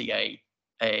like to see a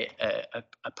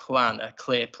plan, a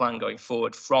clear plan going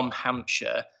forward from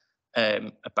Hampshire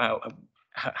about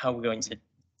how we're going to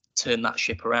turn that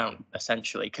ship around,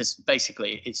 essentially, because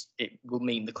basically it will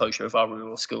mean the closure of our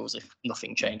rural schools if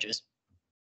nothing changes.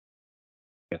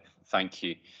 Thank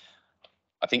you.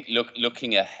 I think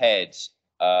looking ahead,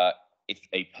 if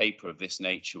a paper of this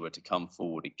nature were to come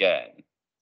forward again,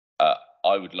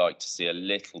 I would like to see a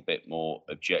little bit more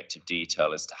objective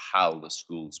detail as to how the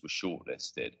schools were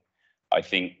shortlisted. I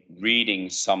think reading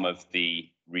some of the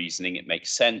reasoning, it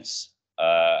makes sense.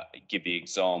 Give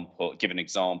an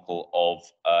example of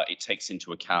it takes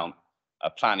into account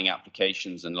planning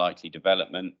applications and likely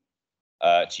development.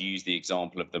 To use the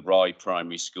example of the Rye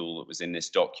Primary School that was in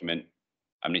this document,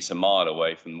 I mean, it's a mile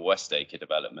away from the Westacre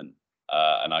development,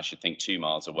 and I should think 2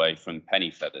 miles away from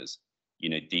Pennyfeathers. You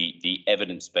know, the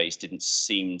evidence base didn't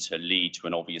seem to lead to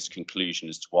an obvious conclusion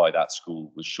as to why that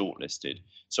school was shortlisted.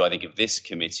 So I think if this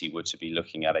committee were to be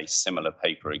looking at a similar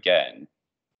paper again,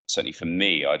 certainly for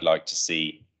me, I'd like to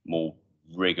see more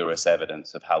rigorous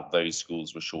evidence of how those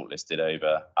schools were shortlisted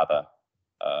over other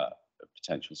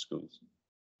potential schools,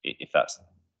 if that's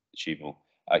achievable.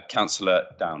 Councillor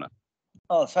Downer.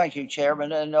 Oh, thank you,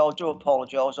 Chairman, and I do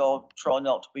apologise. I'll try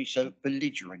not to be so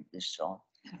belligerent this time.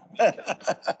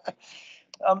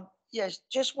 Yes,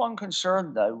 just one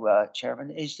concern though,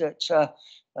 Chairman, is that,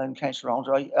 and Councillor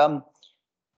Andre,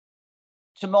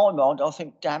 to my mind, I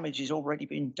think damage has already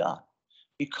been done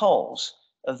because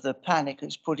of the panic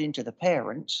that's put into the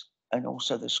parents and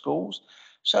also the schools.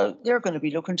 So they're going to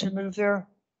be looking to move their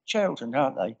children,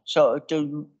 aren't they? So it'll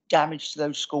do damage to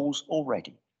those schools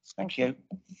already. Thank you.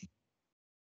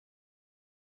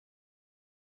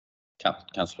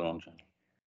 Councillor Andre.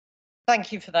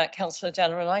 Thank you for that, Councillor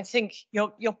Denner. And I think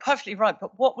you're perfectly right.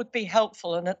 But what would be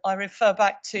helpful, and I refer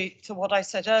back to what I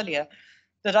said earlier,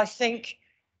 that I think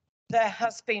there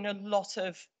has been a lot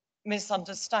of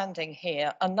misunderstanding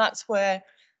here, and that's where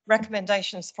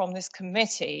recommendations from this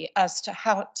committee as to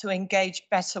how to engage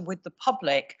better with the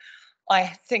public, I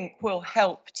think will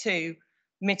help to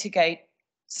mitigate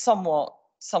somewhat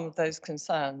some of those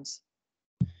concerns.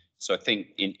 So I think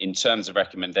in terms of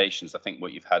recommendations, I think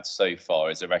what you've had so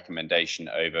far is a recommendation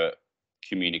over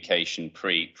communication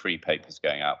pre-papers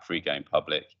going out, pre-going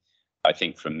public. I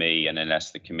think from me, and unless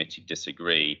the committee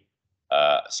disagree,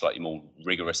 slightly more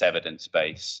rigorous evidence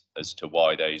base as to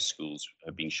why those schools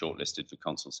have been shortlisted for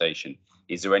consultation.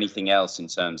 Is there anything else in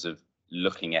terms of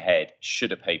looking ahead?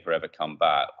 Should a paper ever come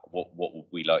back, what would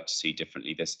we like to see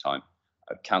differently this time?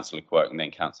 Councillor Quirk and then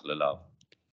Councillor Love.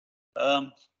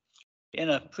 In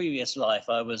a previous life,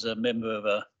 I was a member of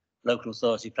a local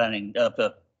authority planning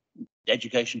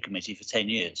education committee for 10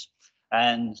 years.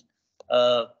 And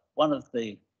one of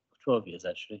the 12 years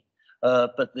actually,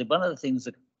 but one of the things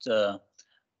that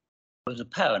was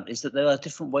apparent is that there are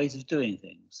different ways of doing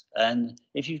things. And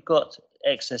if you've got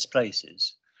excess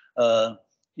places,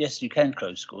 yes, you can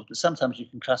close schools, but sometimes you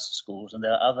can trust the schools, and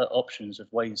there are other options of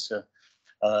ways to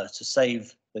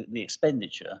save the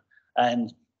expenditure.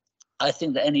 And I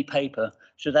think that any paper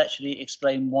should actually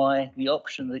explain why the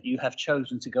option that you have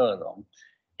chosen to go along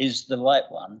is the right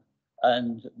one,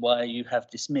 and why you have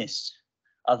dismissed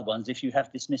other ones if you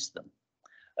have dismissed them.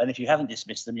 And if you haven't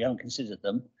dismissed them, you haven't considered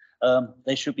them,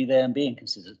 they should be there and being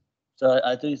considered. So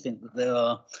I do think that there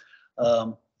are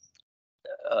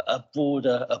a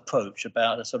broader approach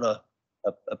about a sort of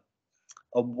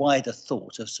a wider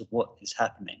thought as to what is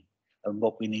happening and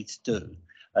what we need to do.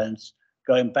 And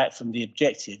going back from the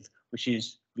objective, which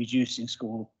is reducing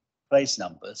school place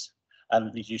numbers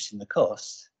and reducing the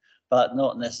costs, but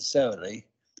not necessarily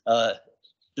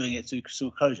doing it through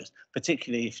school closures,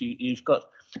 particularly if you've got,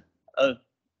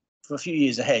 for a few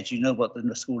years ahead, you know what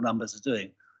the school numbers are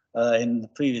doing. In the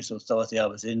previous authority I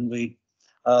was in, we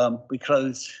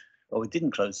closed, or we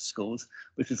didn't close the schools,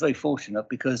 which was very fortunate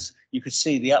because you could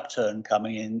see the upturn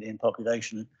coming in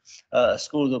population. A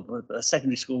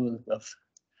secondary school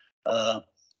of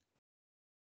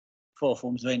 4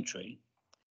 forms of entry,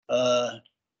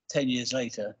 10 years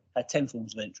later, had 10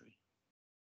 forms of entry.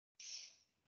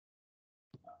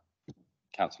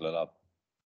 Councillor Love.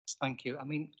 Thank you. I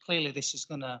mean, clearly this is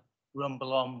going to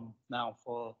rumble on now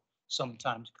for some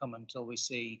time to come until we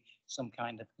see some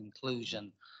kind of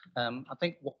conclusion. I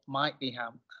think what might be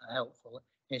helpful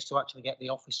is to actually get the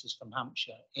officers from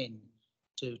Hampshire in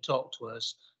to talk to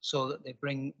us, so that they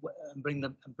bring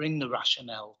the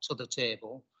rationale to the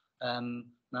table.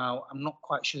 Now, I'm not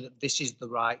quite sure that this is the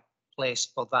right place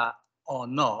for that or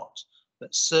not,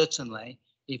 but certainly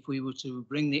if we were to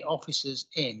bring the officers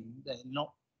in, they're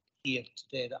not here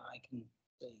today that I can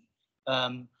see,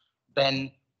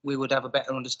 then we would have a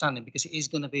better understanding, because it is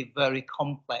going to be very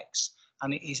complex,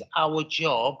 and it is our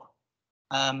job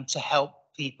to help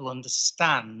people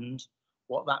understand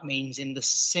what that means in the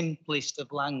simplest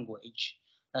of language,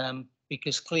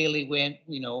 because clearly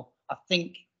I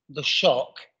think the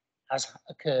shock has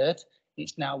occurred.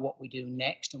 It's now what we do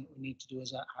next, and what we need to do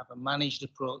is have a managed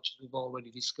approach, as we've already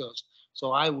discussed.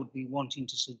 So I would be wanting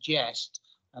to suggest,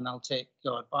 and I'll take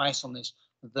your advice on this,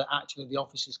 that actually the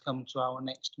officers come to our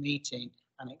next meeting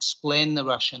and explain the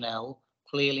rationale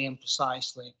clearly and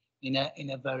precisely in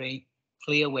a very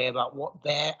clear way about what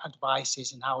their advice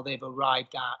is and how they've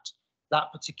arrived at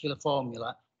that particular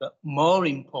formula, but more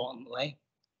importantly,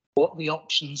 what the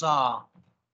options are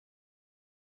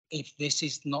if this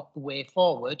is not the way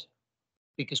forward,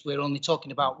 because we're only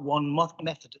talking about one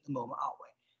method at the moment, aren't we?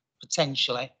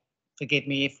 Potentially, forgive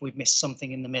me if we've missed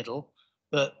something in the middle,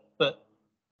 but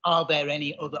are there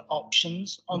any other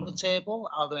options on the table?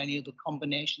 Are there any other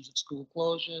combinations of school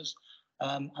closures,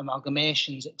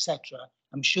 amalgamations, etc.?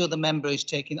 I'm sure the member is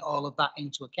taking all of that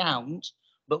into account,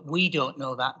 but we don't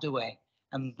know that, do we?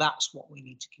 And that's what we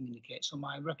need to communicate. So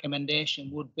my recommendation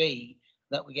would be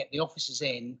that we get the officers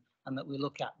in and that we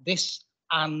look at this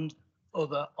and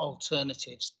other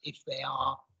alternatives if they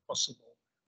are possible.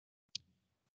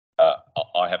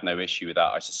 I have no issue with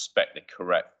that. I suspect the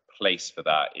correct place for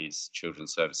that is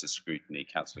Children's Services Scrutiny.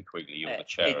 Councillor Quigley, you're the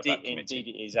chair of that committee. Indeed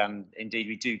it is, and indeed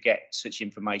we do get such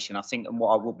information. I think, and what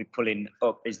I will be pulling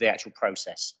up is the actual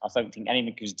process. I don't think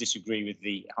anyone can disagree with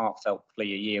the heartfelt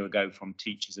plea a year ago from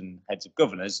teachers and heads of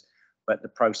governors, but the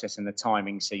process and the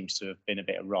timing seems to have been a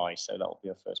bit awry. So that will be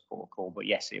our first port of call. But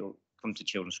yes, it will come to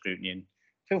Children's Scrutiny, and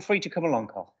feel free to come along,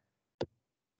 Carl.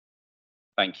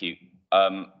 Thank you.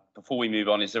 Before we move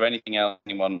on, is there anything else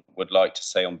anyone would like to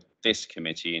say on this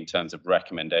committee in terms of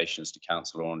recommendations to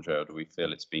Councillor Andre, or do we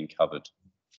feel it's been covered?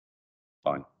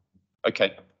 Fine.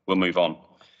 Okay, we'll move on.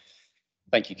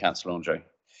 Thank you, Councillor Andre.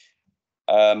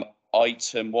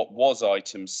 What was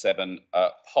item 7,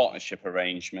 partnership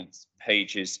arrangements,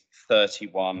 pages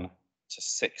 31 to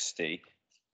 60.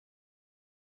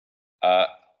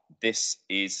 This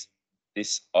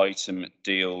item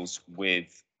deals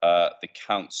with the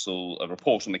council, a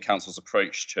report on the council's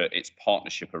approach to its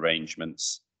partnership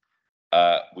arrangements.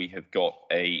 We have got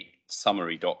a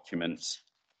summary document,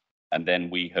 and then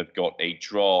we have got a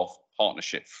draft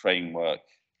partnership framework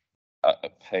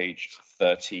at page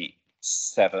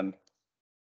 37.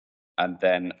 And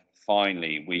then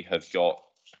finally, we have got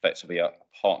effectively a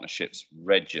partnerships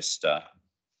register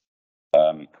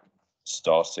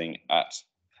starting at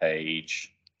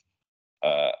page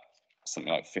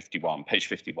something like 51, page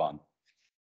 51.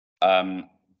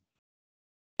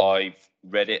 I've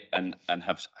read it and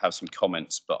have some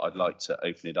comments, but I'd like to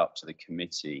open it up to the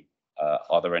committee.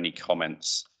 Are there any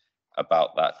comments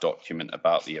about that document,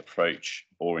 about the approach,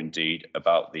 or indeed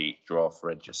about the draft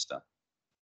register?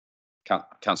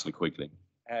 Councillor Quigley.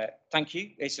 Thank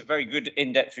you. It's a very good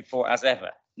in-depth report as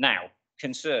ever. Now,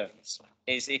 concerns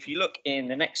is if you look in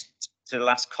the next to the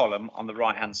last column on the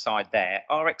right-hand side there,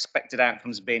 are expected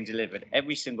outcomes being delivered?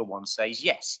 Every single one says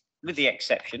yes, with the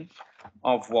exception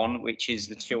of one, which is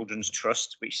the Children's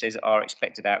Trust, which says are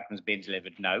expected outcomes being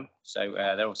delivered? No. So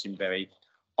they're all seem very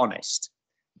honest.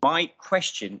 My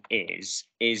question is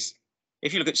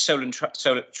if you look at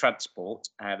solar transport,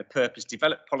 the purpose,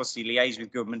 develop policy, liaise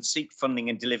with government, seek funding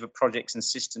and deliver projects and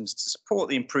systems to support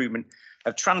the improvement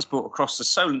of transport across the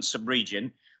Solent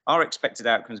sub-region, are expected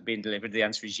outcomes being delivered? The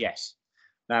answer is yes.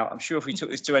 Now, I'm sure if we took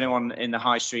this to anyone in the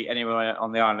high street, anywhere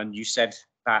on the island, you said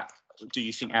that, do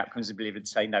you think outcomes are delivered?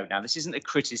 Say no. Now, this isn't a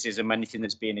criticism of anything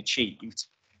that's being achieved.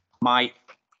 My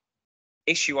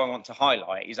issue I want to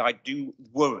highlight is I do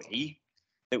worry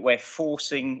that we're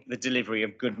forcing the delivery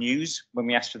of good news when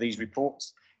we ask for these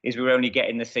reports, is we're only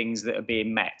getting the things that are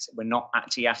being met. We're not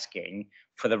actually asking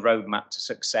for the roadmap to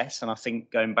success. And I think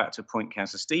going back to a point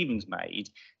Councillor Stevens made,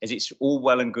 is it's all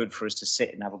well and good for us to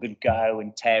sit and have a good go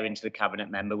and tear into the cabinet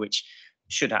member, which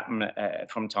should happen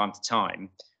from time to time.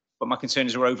 But my concern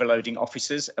is we're overloading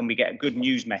officers and we get a good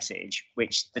news message,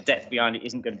 which the depth behind it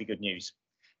isn't going to be good news.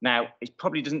 Now, it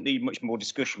probably doesn't need much more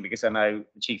discussion because I know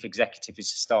the Chief Executive has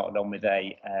started on with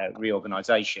a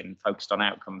reorganisation focused on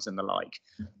outcomes and the like.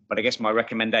 But I guess my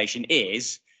recommendation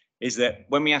is that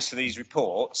when we ask for these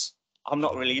reports, I'm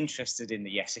not really interested in the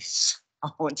yeses.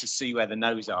 I want to see where the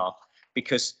no's are,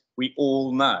 because we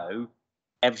all know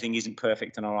everything isn't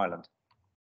perfect on our island.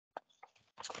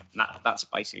 That's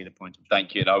basically the point.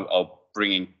 Thank you. And I'll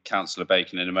bring in Councillor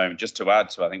Bacon in a moment. Just to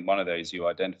add to, I think one of those you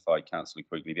identified, Councillor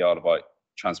Quigley, the Isle of Wight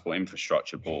Transport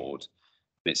Infrastructure Board.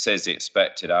 It says the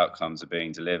expected outcomes are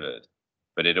being delivered,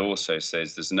 but it also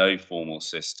says there's no formal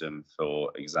system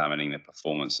for examining the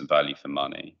performance and value for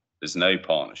money. There's no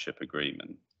partnership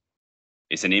agreement.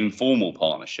 It's an informal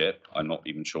partnership. I'm not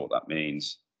even sure what that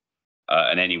means.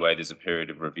 And anyway, there's a period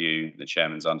of review. The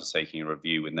chairman's undertaking a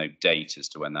review with no date as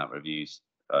to when that review's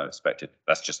expected.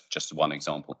 That's just one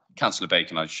example. Councillor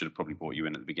Bacon, I should have probably brought you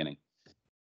in at the beginning.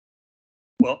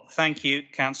 Well, thank you,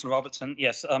 Councillor Robertson.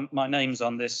 Yes, my name's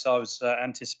on this, so I was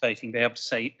anticipating being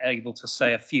able to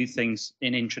say a few things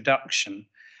in introduction.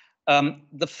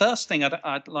 The first thing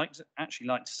I'd like to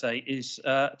say is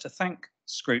to thank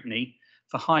Scrutiny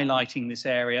for highlighting this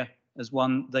area as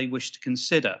one they wish to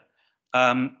consider.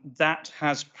 That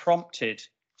has prompted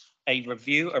a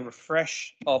review, a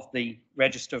refresh of the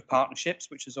Register of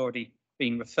Partnerships, which has already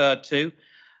been referred to,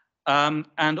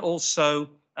 and also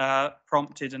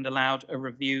prompted and allowed a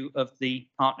review of the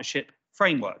partnership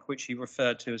framework, which he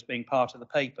referred to as being part of the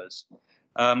papers,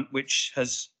 which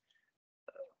has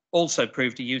also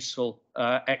proved a useful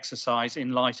exercise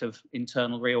in light of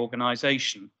internal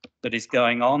reorganisation that is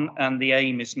going on. And the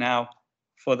aim is now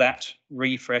for that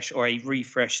refresh or a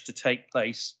refresh to take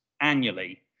place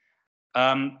annually.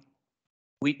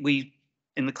 We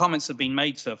in the comments that have been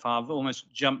made so far, I've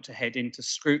almost jumped ahead into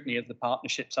scrutiny of the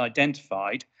partnerships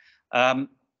identified.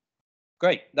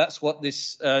 Great, that's what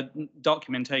this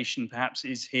documentation perhaps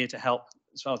is here to help,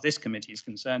 as far as this committee is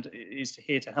concerned, is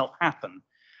here to help happen.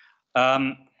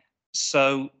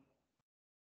 Sorry,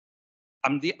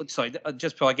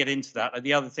 just before I get into that,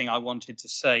 the other thing I wanted to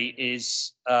say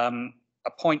is a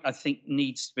point I think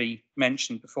needs to be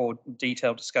mentioned before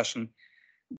detailed discussion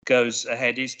goes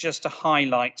ahead, is just to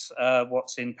highlight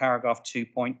what's in paragraph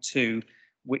 2.2,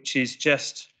 which is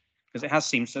just, because it has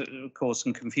seemed to cause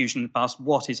some confusion in the past,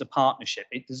 what is a partnership?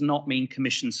 It does not mean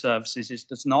commission services, it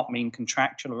does not mean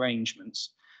contractual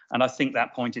arrangements. And I think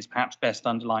that point is perhaps best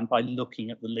underlined by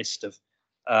looking at the list of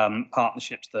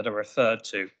partnerships that are referred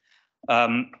to.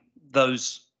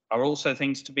 Those are also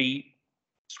things to be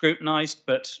scrutinised,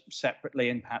 but separately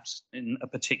and perhaps in a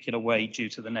particular way due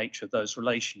to the nature of those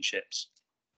relationships.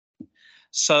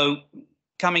 So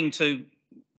coming to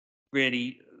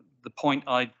really the point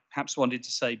I perhaps wanted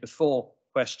to say before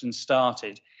questions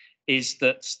started, is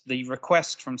that the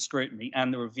request from Scrutiny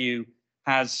and the review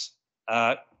has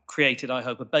created, I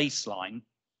hope, a baseline.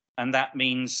 And that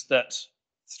means that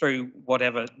through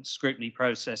whatever scrutiny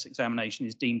process examination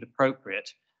is deemed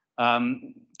appropriate,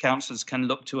 councillors can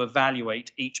look to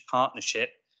evaluate each partnership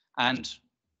and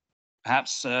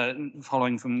perhaps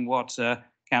following from what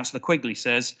Councillor Quigley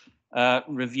says,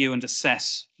 review and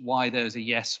assess why there's a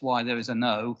yes, why there is a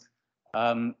no,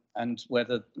 and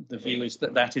whether the view is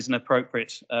that that is an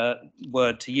appropriate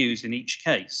word to use in each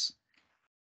case.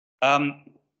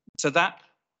 So that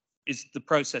is the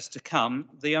process to come.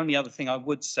 The only other thing I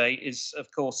would say is,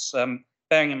 of course,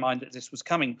 bearing in mind that this was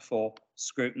coming before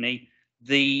scrutiny,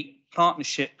 the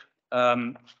partnership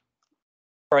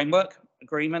framework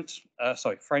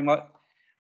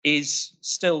is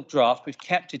still draft. We've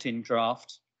kept it in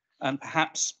draft. And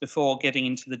perhaps before getting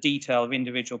into the detail of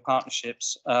individual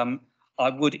partnerships, I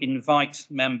would invite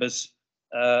members,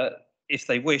 if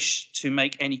they wish, to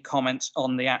make any comments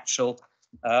on the actual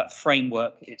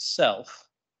framework itself,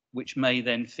 which may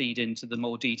then feed into the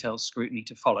more detailed scrutiny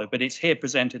to follow. But it's here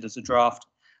presented as a draft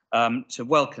to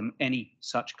welcome any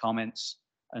such comments,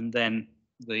 and then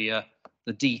the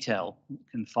detail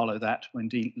can follow that when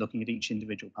looking at each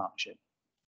individual partnership.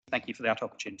 Thank you for that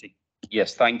opportunity.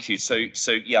 Yes, thank you.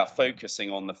 So yeah,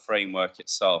 focusing on the framework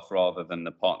itself rather than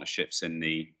the partnerships in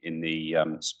the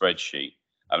spreadsheet.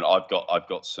 I mean, I've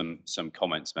got some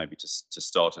comments maybe to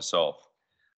start us off.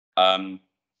 I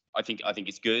think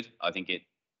it's good. I think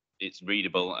it's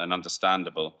readable and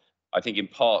understandable. I think in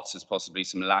parts there's possibly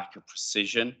some lack of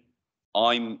precision.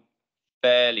 I'm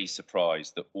fairly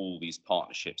surprised that all these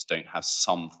partnerships don't have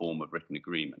some form of written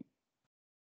agreement.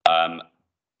 I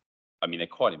mean, they're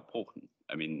quite important.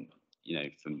 I mean, you know,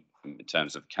 from in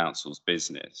terms of council's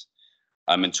business.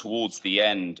 And towards the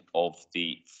end of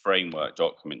the framework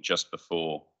document, just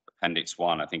before Appendix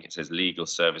 1, I think it says legal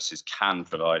services can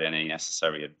provide any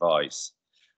necessary advice.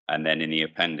 And then in the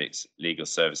appendix, legal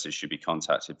services should be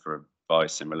contacted for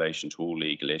advice in relation to all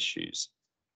legal issues.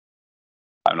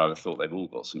 I mean, I would have thought they've all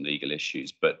got some legal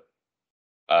issues, but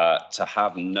to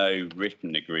have no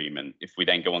written agreement, if we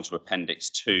then go on to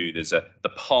Appendix 2, there's the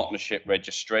partnership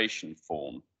registration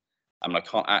form. I mean, I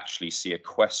can't actually see a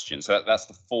question. So that's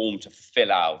the form to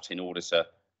fill out in order to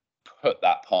put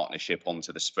that partnership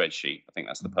onto the spreadsheet. I think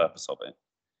that's the purpose of it.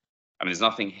 I mean, there's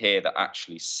nothing here that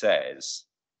actually says,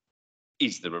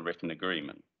 is there a written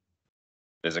agreement?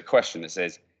 There's a question that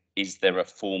says, is there a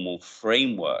formal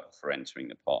framework for entering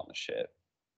the partnership?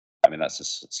 I mean, that's a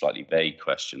slightly vague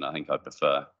question. I think I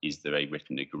prefer, is there a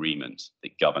written agreement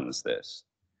that governs this?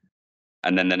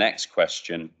 And then the next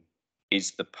question,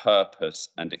 is the purpose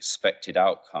and expected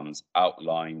outcomes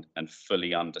outlined and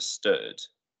fully understood?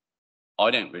 I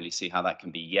don't really see how that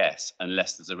can be yes,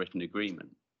 unless there's a written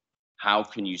agreement. How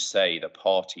can you say the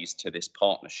parties to this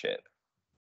partnership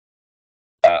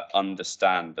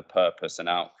understand the purpose and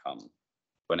outcome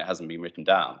when it hasn't been written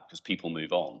down? Because people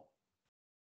move on.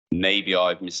 Maybe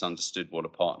I've misunderstood what a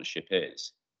partnership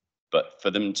is, but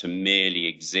for them to merely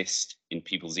exist in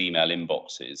people's email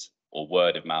inboxes or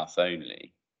word of mouth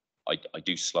only, I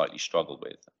do slightly struggle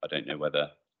with. I don't know whether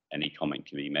any comment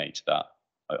can be made to that.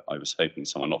 I was hoping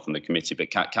someone not from the committee, but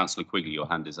Councillor Quigley, your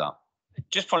hand is up.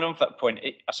 Just following on from that point,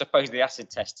 I suppose the acid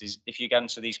test is, if you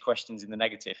answer these questions in the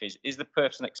negative, is the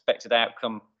purpose and expected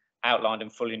outcome outlined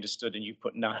and fully understood, and you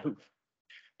put no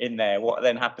in there, what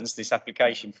then happens to this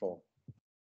application form?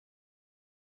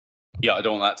 Yeah, I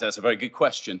don't want that. That's a very good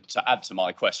question to add to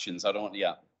my questions. I don't want,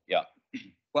 yeah.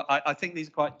 Well, I think these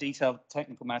are quite detailed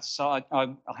technical matters. So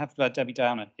I have Debbie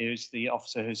Downer, who's the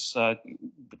officer who's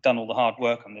done all the hard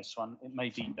work on this one. It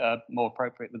may be more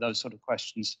appropriate with those sort of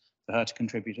questions for her to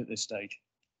contribute at this stage.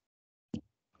 Is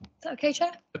that okay,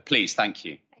 Chair? Please, thank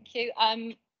you. Thank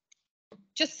you.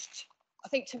 Just, I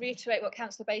think, to reiterate what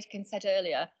Councillor Bacon said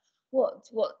earlier, what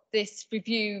this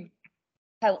review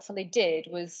helpfully did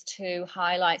was to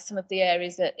highlight some of the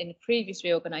areas that in the previous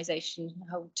reorganisation the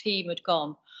whole team had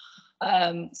gone.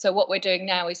 So what we're doing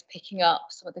now is picking up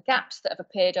some of the gaps that have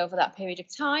appeared over that period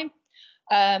of time.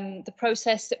 The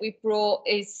process that we've brought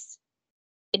is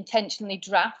intentionally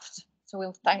draft, so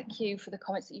we'll thank you for the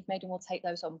comments that you've made and we'll take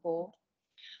those on board.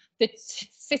 The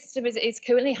system as it is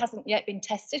currently hasn't yet been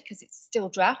tested because it's still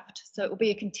draft, so it will be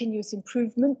a continuous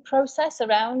improvement process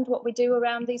around what we do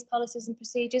around these policies and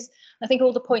procedures. I think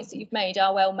all the points that you've made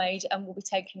are well made and will be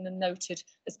taken and noted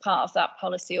as part of that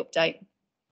policy update.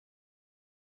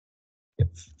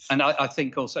 And I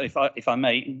think also, if I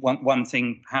may, one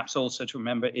thing perhaps also to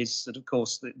remember is that, of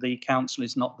course, the council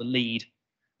is not the lead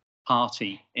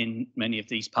party in many of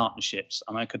these partnerships.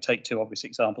 I mean, I could take two obvious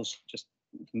examples, just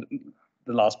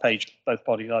the last page, both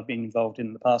bodies I've been involved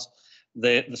in the past,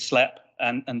 the SLEP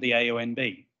and the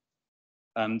AONB.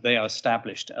 They are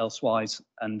established elsewise,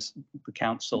 and the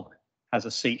council has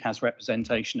a seat, has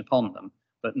representation upon them,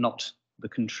 but not the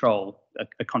control,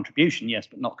 a contribution, yes,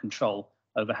 but not control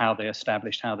over how they're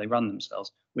established, how they run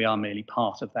themselves. We are merely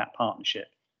part of that partnership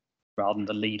rather than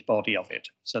the lead body of it.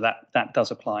 So that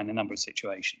does apply in a number of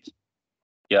situations.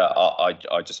 Yeah,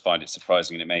 I just find it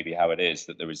surprising, and it may be how it is,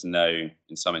 that there is no,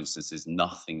 in some instances,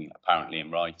 nothing apparently in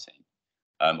writing.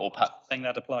 Or perhaps saying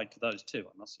that applied to those too,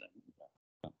 I must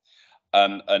say.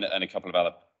 And a couple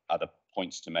of other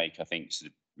points to make, I think,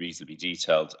 sort of reasonably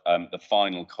detailed. The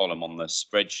final column on the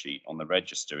spreadsheet on the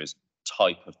register is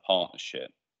type of partnership.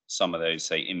 Some of those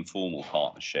say informal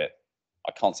partnership.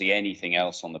 I can't see anything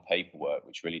else on the paperwork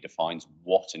which really defines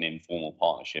what an informal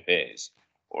partnership is,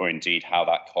 or indeed how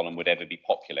that column would ever be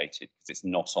populated, because it's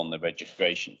not on the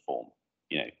registration form.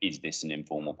 You know, is this an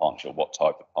informal partnership? What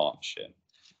type of partnership?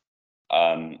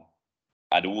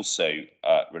 And also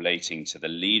relating to the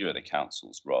leader of the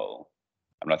council's role,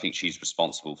 I mean, I think she's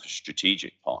responsible for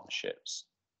strategic partnerships.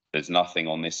 There's nothing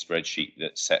on this spreadsheet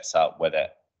that sets out whether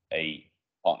a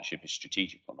partnership is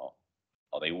strategic or not.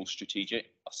 Are they all strategic?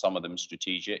 Are some of them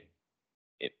strategic?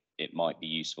 It might be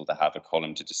useful to have a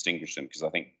column to distinguish them, because I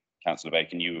think, Councillor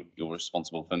Bacon, you're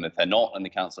responsible for them if they're not, and the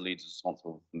council leader is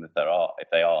responsible for them if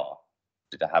they are.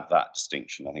 To have that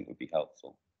distinction, I think, would be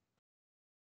helpful.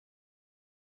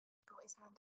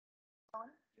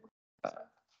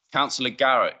 Councillor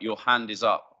Garrett, your hand is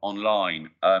up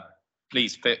online.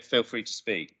 Please feel free to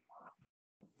speak.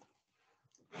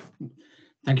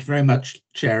 Thank you very much,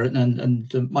 Chair,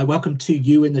 and my welcome to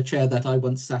you in the chair that I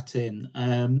once sat in.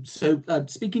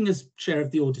 Speaking as Chair of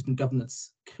the Audit and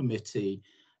Governance Committee,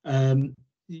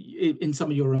 in some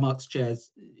of your remarks,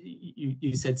 Chairs,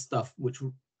 you said stuff which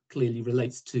clearly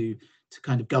relates to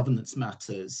kind of governance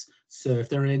matters. So if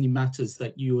there are any matters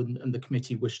that you and the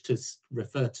committee wish to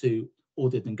refer to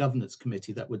Audit and Governance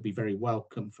Committee, that would be very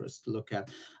welcome for us to look at.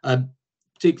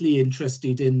 Particularly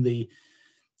interested in the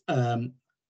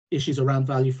issues around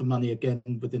value for money, again,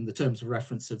 within the terms of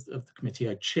reference of the committee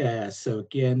I chair. So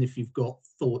again, if you've got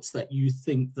thoughts that you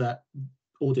think that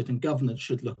Audit and Governance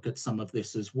should look at some of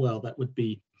this as well, that would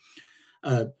be,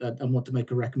 and want to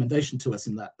make a recommendation to us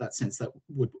in that sense, that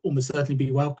would almost certainly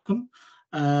be welcome,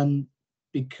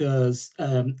 because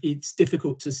it's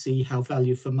difficult to see how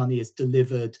value for money is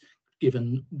delivered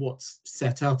given what's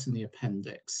set out in the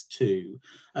appendix too.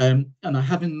 And I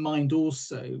have in mind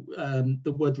also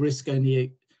the word risk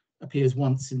only appears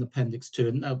once in Appendix 2,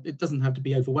 and now it doesn't have to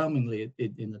be overwhelmingly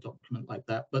in a document like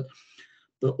that, but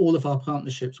all of our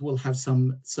partnerships will have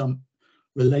some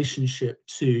relationship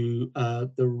to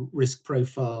the risk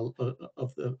profile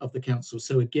of the council.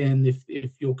 So again,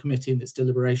 if your committee in its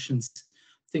deliberations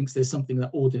thinks there's something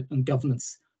that audit and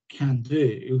governance can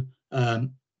do,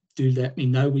 do let me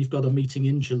know. We've got a meeting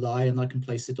in July, and I can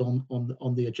place it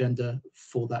on the agenda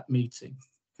for that meeting.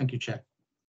 Thank you, Chair.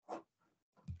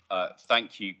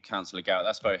 Thank you, Councillor Garrett.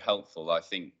 That's very helpful. I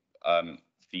think for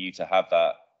you to have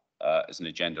that as an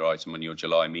agenda item on your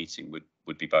July meeting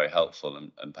would be very helpful,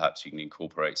 and perhaps you can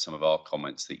incorporate some of our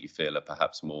comments that you feel are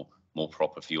perhaps more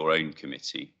proper for your own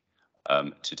committee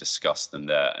to discuss them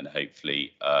there, and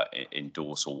hopefully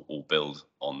endorse or build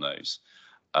on those.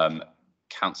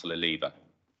 Councillor Lever.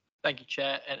 Thank you,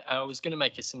 Chair. And I was going to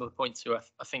make a similar point to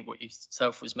I think what you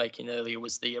yourself was making earlier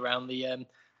was around the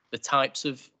types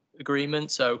of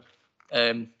agreement. So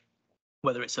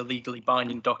whether it's a legally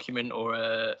binding document or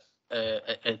a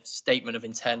statement of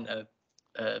intent,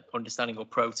 understanding or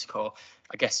protocol,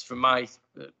 I guess from my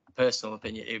personal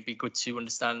opinion, it would be good to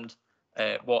understand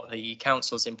what the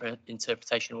council's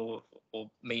interpretation or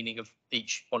meaning of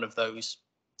each one of those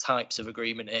types of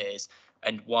agreement is,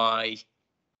 and why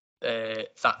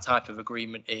that type of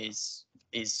agreement is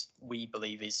we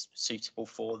believe is suitable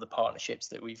for the partnerships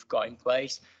that we've got in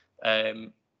place.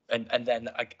 And then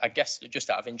I guess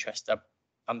just out of interest,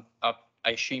 I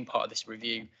assume part of this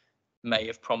review may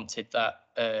have prompted that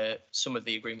some of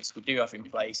the agreements we do have in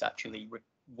place actually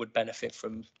would benefit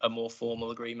from a more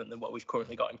formal agreement than what we've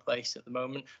currently got in place at the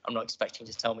moment. I'm not expecting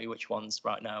you to tell me which ones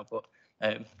right now, but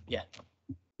yeah.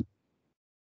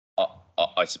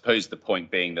 I suppose the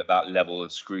point being that level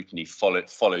of scrutiny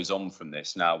follows on from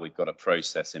this. Now we've got a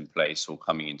process in place or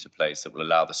coming into place that will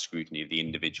allow the scrutiny of the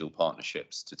individual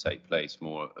partnerships to take place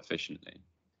more efficiently.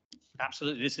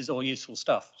 Absolutely, this is all useful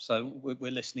stuff. So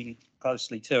we're listening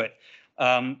closely to it.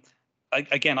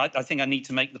 Again, I think I need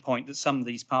to make the point that some of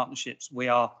these partnerships, we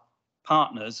are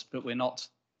partners, but we're not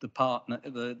the partner,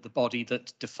 the body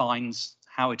that defines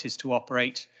how it is to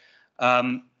operate.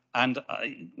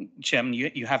 Chairman,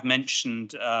 you have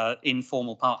mentioned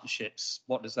informal partnerships.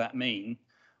 What does that mean?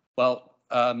 Well,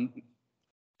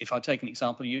 if I take an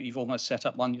example, you've almost set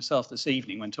up one yourself this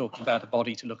evening when talking about a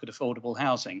body to look at affordable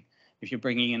housing. If you're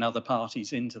bringing in other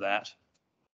parties into that,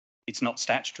 it's not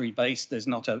statutory based, there's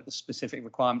not a specific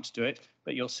requirement to do it,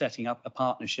 but you're setting up a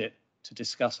partnership to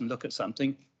discuss and look at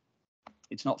something.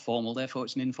 It's not formal, therefore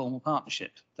it's an informal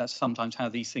partnership. That's sometimes how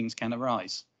these things can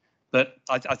arise. But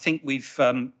I think we've,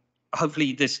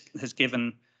 hopefully this has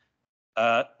given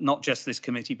not just this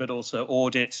committee, but also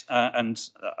audit and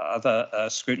other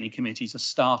scrutiny committees a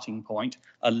starting point,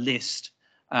 a list,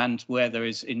 and where there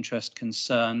is interest,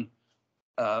 concern,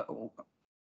 then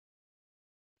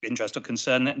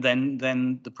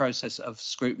the process of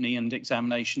scrutiny and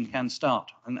examination can start.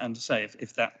 And to say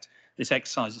if this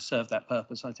exercise has served that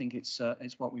purpose, I think it's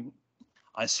what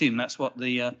I assume that's what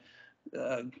the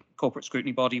corporate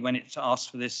scrutiny body, when it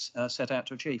asked for this, set out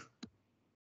to achieve.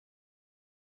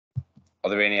 Are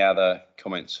there any other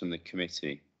comments from the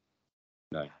committee?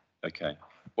 No. Okay.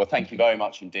 Well, thank you very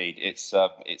much indeed. It's a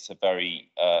very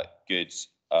good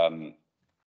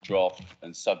draft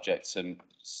and subject some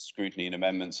scrutiny and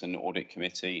amendments and audit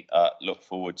committee. Look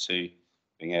forward to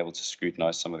being able to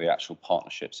scrutinise some of the actual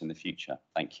partnerships in the future.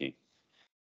 Thank you.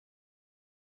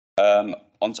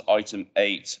 On to item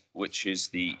 8, which is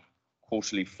the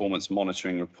quarterly performance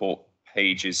monitoring report,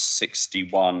 pages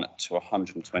 61 to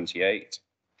 128.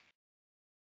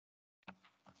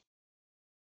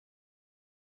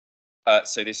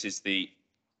 So this is the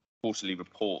quarterly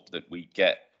report that we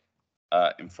get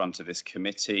in front of this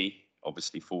committee,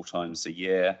 obviously 4 times a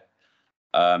year.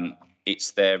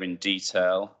 It's there in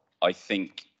detail. I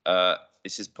think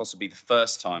this is possibly the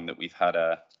first time that we've had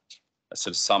a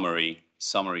sort of summary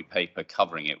paper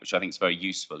covering it, which I think is very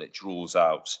useful. It draws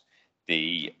out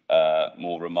the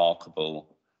more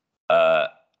remarkable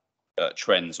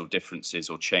trends or differences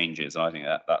or changes. And I think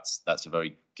that's a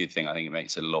very good thing. I think it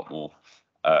makes it a lot more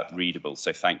readable.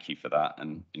 So thank you for that.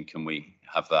 And can we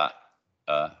have that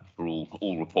for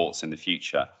all reports in the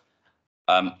future?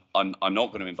 I'm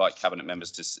not going to invite cabinet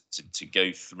members to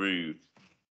go through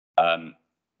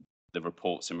the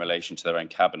reports in relation to their own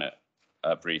cabinet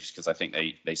briefs, because I think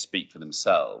they speak for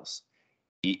themselves.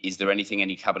 Is there anything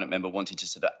any cabinet member wanted to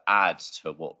sort of add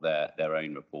to what their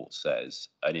own report says?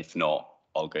 And if not,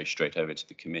 I'll go straight over to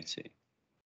the committee.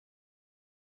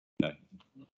 No,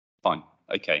 fine,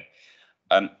 okay.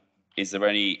 Is there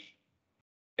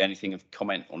anything of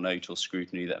comment or note or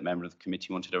scrutiny that a member of the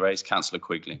committee wanted to raise? Councillor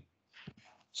Quigley.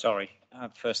 Sorry,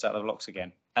 first out of the blocks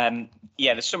again.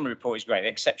 Yeah, the summary report is great. The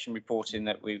exception reporting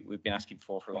that we've been asking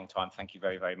for a long time. Thank you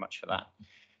very, very much for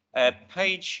that.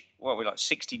 Page, what we like,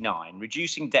 69,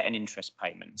 reducing debt and interest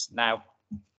payments. Now,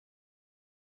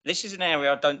 this is an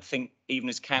area I don't think even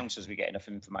as councillors we get enough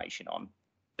information on.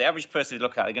 The average person they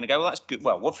look at, they're going to go, well, that's good.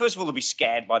 Well, first of all, they'll be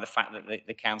scared by the fact that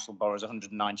the council borrows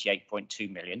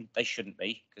 198.2 million. They shouldn't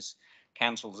be, because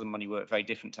councils and money work very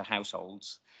different to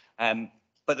households.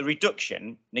 But the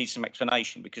reduction needs some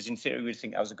explanation, because in theory, we'd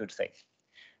think that was a good thing.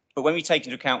 But when we take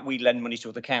into account we lend money to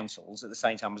other councils at the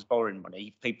same time as borrowing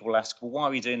money, people will ask, well, why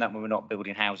are we doing that when we're not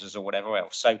building houses or whatever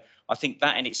else? So I think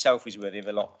that in itself is worthy of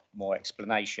a lot more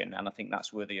explanation. And I think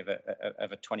that's worthy of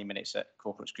a 20 minutes at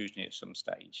corporate scrutiny at some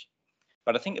stage.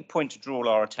 But I think a point to draw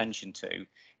our attention to,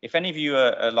 if any of you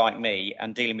are like me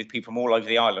and dealing with people from all over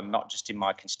the island, not just in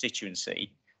my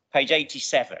constituency, page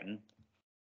 87,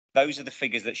 those are the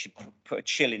figures that should put a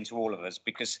chill into all of us,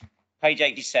 because page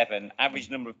 87, average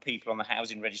number of people on the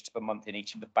housing register per month in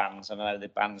each of the bands, and I know the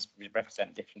bands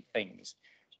represent different things,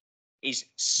 is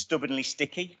stubbornly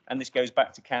sticky. And this goes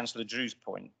back to Councillor Drew's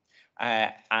point.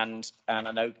 And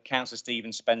I know Councillor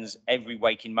Stevens spends every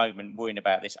waking moment worrying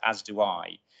about this, as do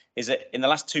I, is that in the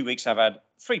last 2 weeks, I've had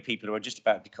 3 people who are just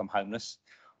about to become homeless.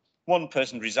 One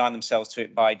person resigned themselves to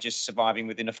it by just surviving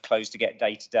with enough clothes to get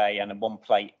day to day and 1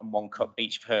 plate and 1 cup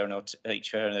each for her and an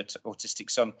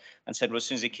autistic son, and said, well, as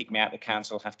soon as they kick me out, the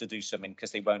council will have to do something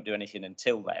because they won't do anything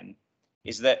until then.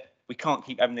 Is that we can't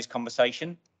keep having this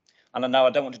conversation. And I know I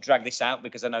don't want to drag this out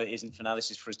because I know it isn't for now.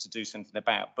 This is for us to do something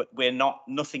about, but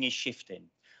nothing is shifting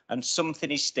and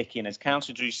something is sticking, as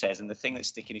Councillor Drew says, and the thing that's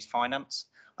sticking is finance.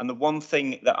 And the one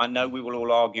thing that I know we will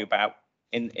all argue about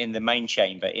in the main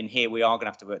chamber, in here, we are going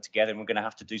to have to work together, and we're going to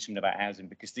have to do something about housing,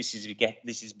 because this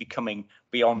is becoming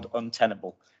beyond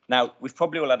untenable. Now, we've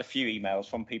probably all had a few emails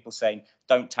from people saying,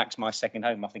 don't tax my second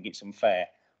home, I think it's unfair.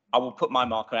 I will put my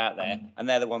marker out there, and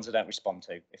they're the ones I don't respond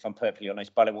to, if I'm perfectly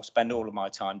honest, but I will spend all of my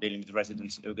time dealing with the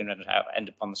residents who are going to end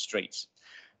up on the streets.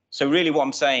 So really what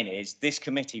I'm saying is this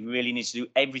committee really needs to do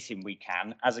everything we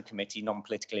can as a committee,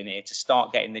 non-political in here, to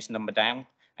start getting this number down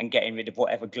and getting rid of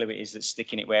whatever glue it is that's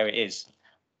sticking it where it is.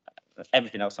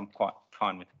 Everything else I'm quite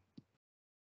fine with.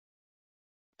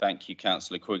 Thank you,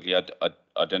 Councillor Quigley.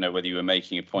 I don't know whether you were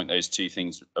making a point those two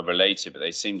things are related, but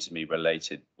they seem to me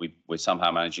related. We're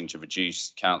somehow managing to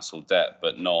reduce council debt,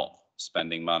 but not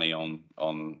spending money on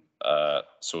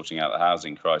sorting out the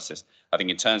housing crisis. I think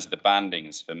in terms of the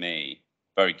bandings, for me,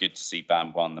 very good to see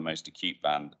band 1, the most acute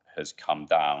band, has come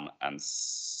down and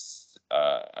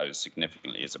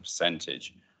significantly as a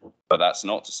percentage. But that's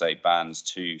not to say bands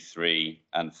 2, 3,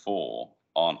 and 4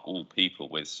 aren't all people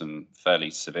with some fairly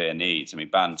severe needs. I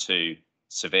mean, band 2,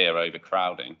 severe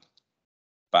overcrowding.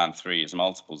 Band 3 is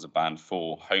multiples of band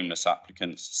 4, homeless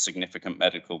applicants, significant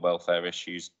medical welfare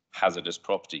issues, hazardous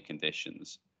property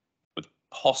conditions. With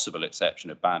possible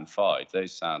exception of band 5,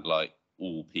 those sound like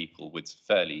all people with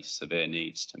fairly severe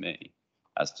needs to me,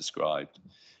 as described.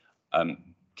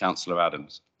 Councillor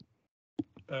Adams.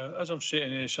 As I'm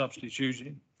sitting here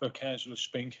substituting for Councillor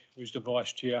Spink, who's the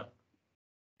Vice Chair,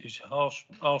 he's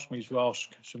asked me to ask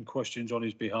some questions on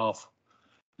his behalf,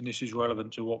 and this is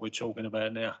relevant to what we're talking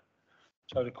about now.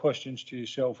 So the questions to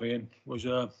yourself, Ian, was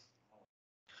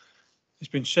it's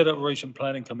been said at recent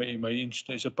planning committee meetings,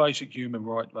 it's a basic human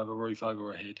right to have a roof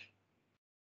over our head.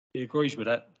 He agrees with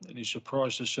that, and he's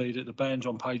surprised to see that the bands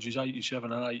on pages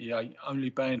 87 and 88, only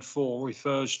band 4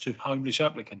 refers to homeless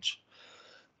applicants.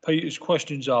 Peter's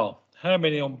questions are, how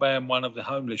many on band 1 of the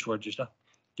homeless register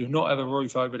do not have a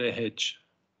roof over their heads?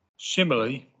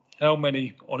 Similarly, how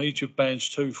many on each of bands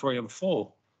 2, 3 and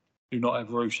 4 do not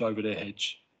have roofs over their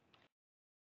heads?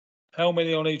 How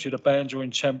many on each of the bands are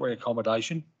in temporary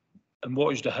accommodation? And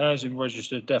what is the housing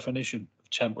register definition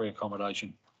of temporary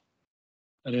accommodation?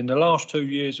 And in the last 2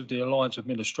 years of the Alliance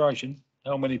administration,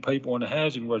 how many people on the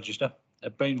housing register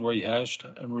have been rehoused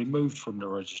and removed from the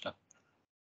register?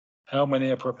 How many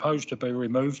are proposed to be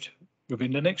removed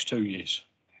within the next 2 years?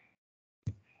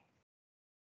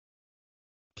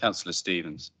 Councillor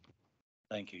Stevens.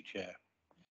 Thank you, Chair.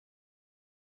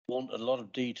 Want a lot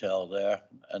of detail there,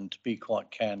 and to be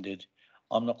quite candid,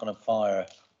 I'm not going to fire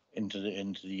into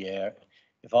the air.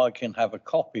 If I can have a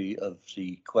copy of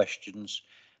the questions,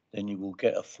 then you will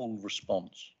get a full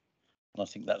response. And I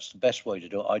think that's the best way to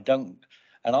do it.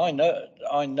 I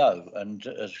know, and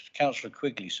as Councillor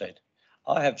Quigley said,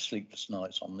 I have sleepless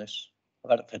nights on this.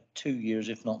 I've had it for 2 years,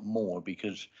 if not more,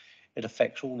 because it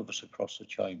affects all of us across the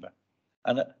chamber.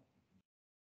 And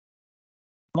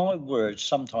my words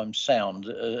sometimes sound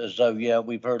as though, yeah,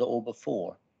 we've heard it all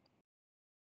before.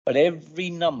 but every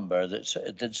number that's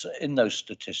in those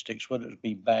statistics, whether it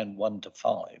be band 1 to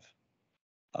 5,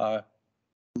 are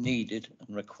needed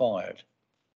and required.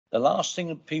 The last thing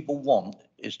that people want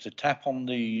is to tap on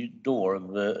the door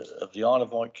of the Isle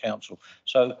of Wight Council.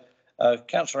 So,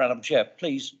 Councillor Adams, yeah,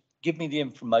 please give me the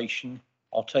information.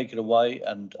 I'll take it away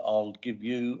and I'll give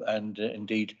you and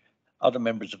indeed other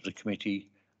members of the committee,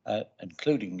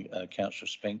 including Councillor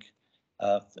Spink,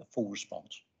 a full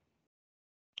response.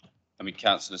 I mean,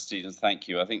 Councillor Stevens, thank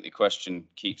you. I think the question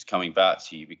keeps coming back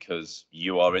to you because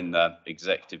you are in the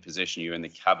executive position, you're in the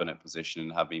cabinet position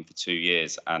and have been for 2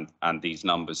 years. And these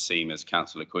numbers seem, as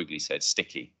Councillor Quigley said,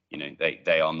 sticky. You know,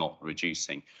 they are not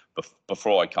reducing.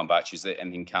 Before I come back to you, is there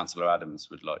anything Councillor Adams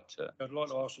would like to? I'd like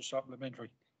to ask a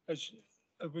supplementary.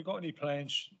 Have we got any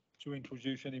plans to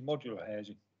introduce any modular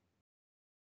housing?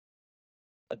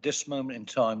 At this moment in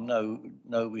time,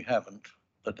 no, we haven't,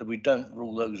 but we don't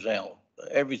rule those out.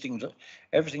 Everything's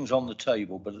on the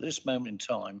table, but at this moment in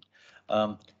time,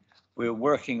 we're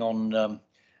working on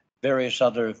various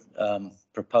other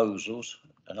proposals,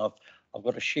 and I've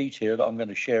got a sheet here that I'm going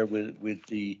to share with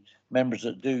the members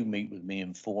that do meet with me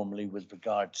informally with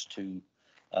regards to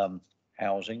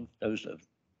housing, those that have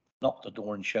knocked the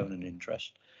door and shown an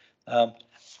interest.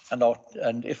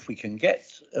 And if we can get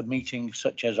a meeting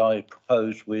such as I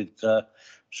proposed with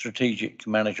strategic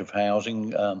manager of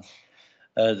housing,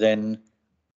 then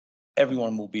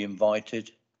everyone will be invited,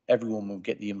 everyone will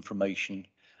get the information,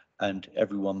 and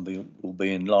everyone will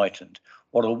be enlightened.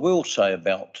 What I will say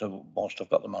about, whilst I've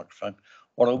got the microphone,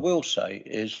 what I will say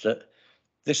is that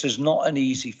this is not an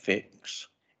easy fix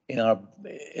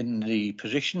in the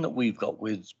position that we've got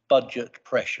with budget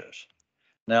pressures.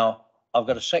 Now, I've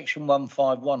got a Section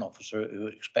 151 officer who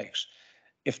expects,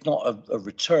 if not a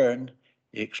return,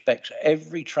 he expects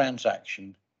every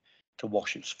transaction to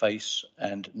wash its face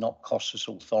and not cost this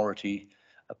authority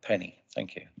a penny.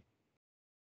 Thank you.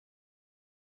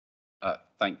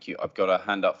 Thank you. I've got a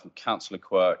hand up from Councillor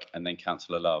Quirk and then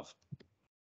Councillor Love.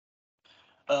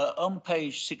 On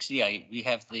page 68, we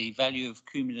have the value of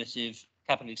cumulative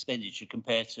capital expenditure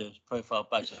compared to profile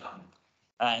budget,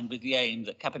 and with the aim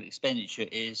that capital expenditure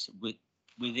is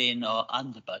within or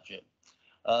under budget.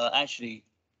 Actually,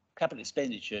 capital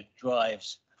expenditure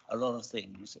drives a lot of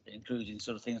things, including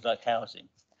sort of things like housing,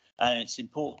 and it's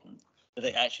important that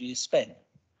it actually is spent.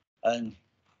 And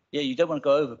yeah, you don't want to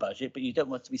go over budget, but you don't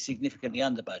want to be significantly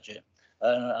under budget.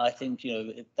 I think, you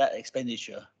know, that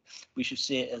expenditure, we should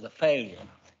see it as a failure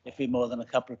if we're more than a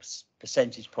couple of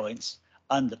percentage points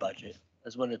under budget,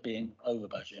 as well as being over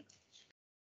budget.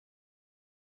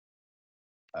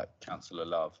 Councillor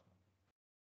Love.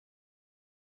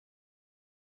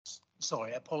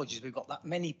 Sorry, apologies, we've got that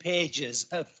many pages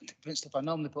of different stuff. I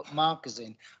normally put markers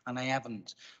in and I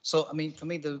haven't. So, I mean, for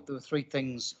me, there were 3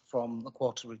 things from the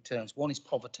quarter returns. One is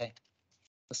poverty.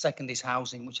 The second is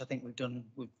housing, which I think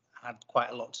we've had quite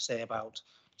a lot to say about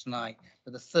tonight.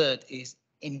 But the third is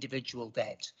individual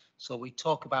debt. So we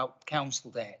talk about council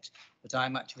debt, but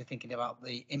I'm actually thinking about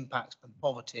the impact of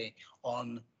poverty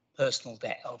on personal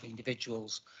debt of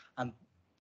individuals. And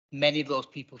many of those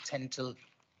people tend to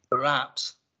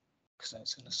perhaps, because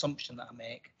it's an assumption that I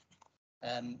make,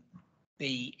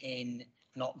 be in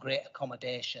not great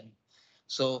accommodation.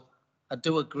 So I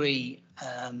do agree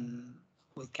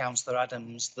with Councillor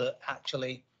Adams that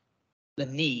actually the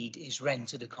need is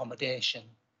rented accommodation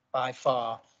by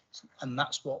far, and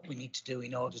that's what we need to do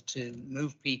in order to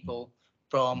move people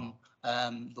from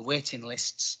the waiting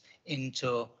lists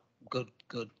into good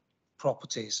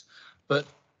properties. But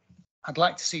I'd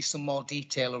like to see some more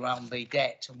detail around the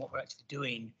debt and what we're actually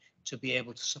doing to be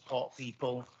able to support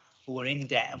people who are in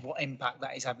debt and what impact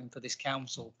that is having for this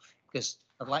council, because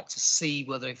I'd like to see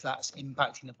whether if that's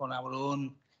impacting upon our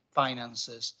own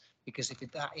finances, because if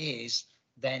that is,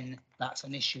 then that's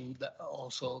an issue that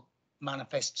also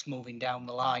manifests moving down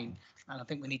the line, and I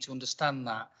think we need to understand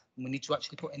that, and we need to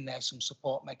actually put in there some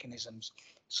support mechanisms.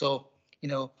 So, you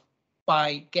know,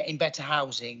 by getting better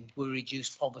housing, we reduce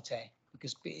poverty,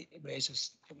 because it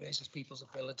raises people's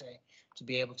ability to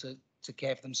be able to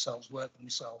care for themselves, work for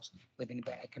themselves, live in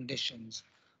better conditions.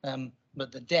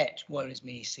 But the debt worries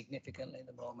me significantly at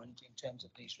the moment in terms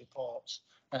of these reports,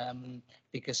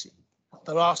 because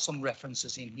there are some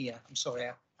references in here. I'm sorry,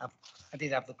 I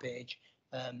did have the page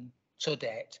to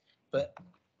debt, but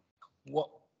what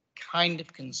kind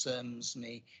of concerns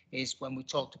me is when we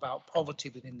talked about poverty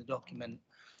within the document,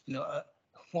 you know,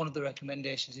 one of the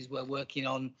recommendations is we're working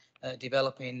on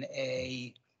developing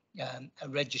a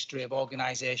registry of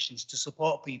organisations to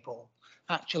support people.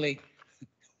 Actually,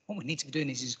 what we need to be doing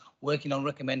is working on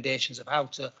recommendations of how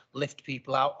to lift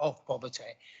people out of poverty.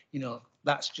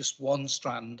 That's just one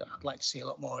strand. I'd like to see a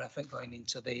lot more effort going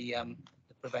into the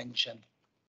prevention.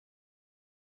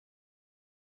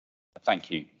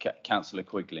 Thank you. Councillor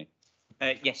Quigley.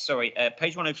 Yes, sorry.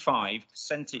 Page 105,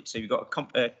 sent it to, you've got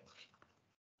a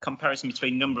comparison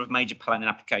between number of major planning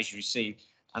applications received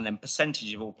and then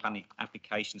percentage of all planning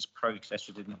applications processed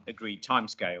within agreed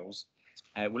timescales.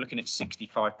 We're looking at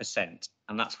 65%,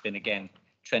 and that's been again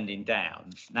trending down.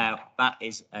 Now, that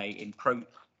is in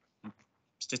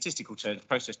statistical terms,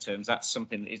 process terms, that's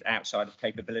something that is outside of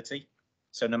capability.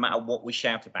 So no matter what we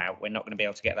shout about, we're not going to be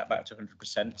able to get that back to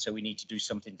 100%. So we need to do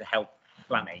something to help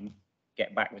planning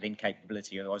get back within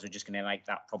capability. Otherwise, we're just going to make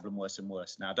that problem worse and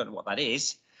worse. Now, I don't know what that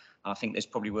is. I think it's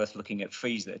probably worth looking at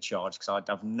fees that are charged, because I'd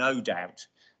have no doubt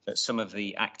that some of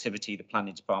the activity the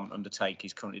planning department undertake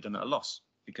is currently done at a loss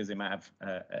because they might have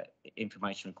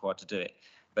information required to do it.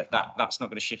 But that's not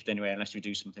going to shift anywhere unless we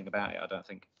do something about it, I don't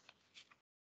think.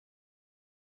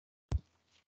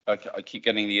 I keep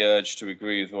getting the urge to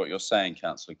agree with what you're saying,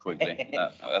 Councillor Quigley.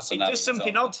 That's It's just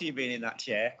something odd to you being in that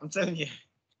chair, I'm telling you.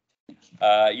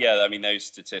 Yeah, I mean, those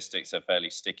statistics are fairly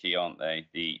sticky, aren't they?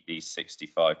 The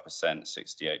 65%,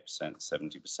 68%,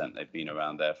 70%, they've been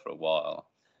around there for a while.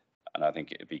 And I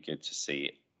think it'd be good to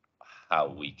see how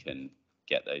we can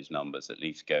get those numbers at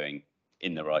least going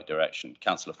in the right direction.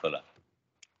 Councillor Fuller.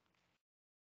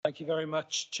 Thank you very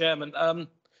much, Chairman.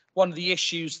 One of the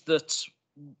issues that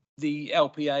the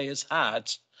LPA has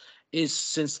had is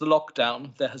since the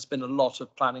lockdown, there has been a lot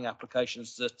of planning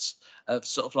applications that have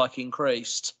sort of like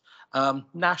increased.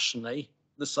 Nationally,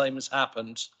 the same has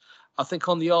happened. I think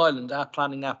on the island, our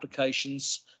planning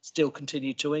applications still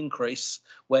continue to increase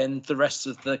when the rest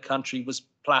of the country was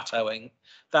plateauing.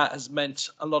 That has meant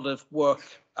a lot of work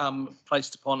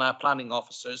placed upon our planning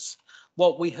officers.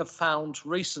 What we have found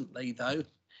recently, though,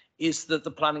 is that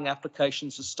the planning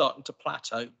applications are starting to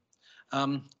plateau.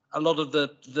 A lot of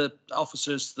the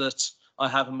officers that I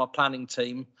have in my planning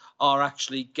team are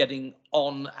actually getting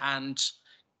on and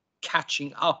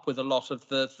catching up with a lot of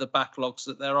the backlogs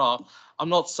that there are. I'm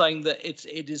not saying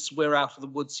that we're out of the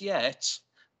woods yet,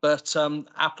 but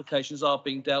applications are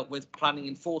being dealt with. Planning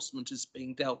enforcement is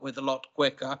being dealt with a lot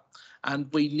quicker,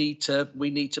 and we need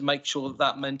to make sure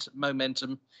that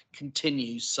momentum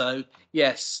continues. So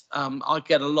yes, I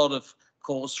get a lot of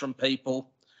calls from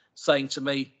people saying to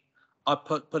me, I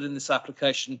put in this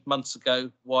application months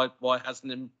ago. Why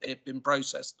hasn't it been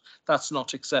processed? That's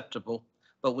not acceptable.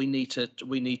 But we need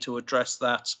to address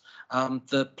that.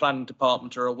 The planning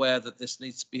department are aware that this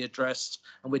needs to be addressed,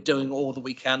 and we're doing all that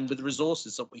we can with the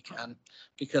resources that we can.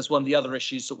 Because one of the other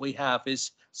issues that we have is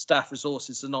staff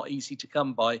resources are not easy to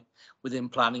come by within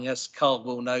planning, as Carl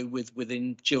will know.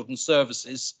 Within children's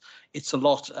services, it's a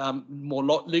lot more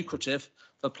lucrative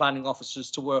for planning officers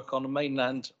to work on a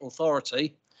mainland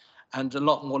authority, and a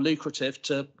lot more lucrative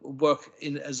to work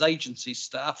in as agency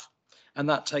staff. And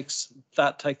that takes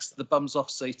the bums off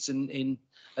seats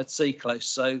at Sea Close.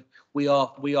 So we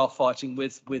are fighting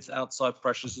with outside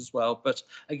pressures as well. But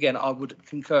again, I would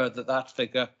concur that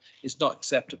figure is not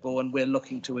acceptable, and we're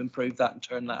looking to improve that and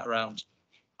turn that around.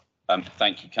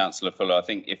 Thank you, Councillor Fuller. I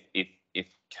think if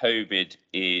COVID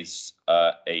is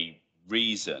a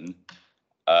reason,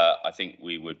 I think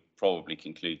we would probably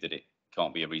conclude that it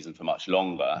can't be a reason for much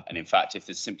longer. And in fact, if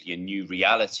there's simply a new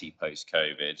reality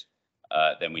post-COVID,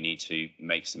 then we need to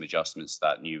make some adjustments to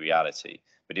that new reality.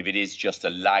 But if it is just a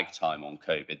lag time on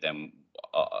COVID, then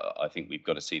I think we've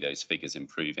got to see those figures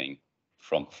improving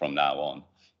from now on.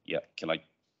 Yeah,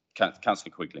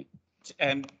 Councillor Quigley.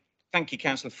 Thank you,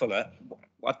 Councillor Fuller.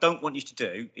 What I don't want you to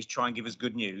do is try and give us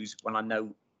good news when I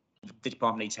know the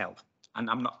department needs help. And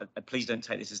I'm not. Please don't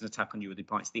take this as an attack on you or the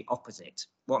department. It's the opposite.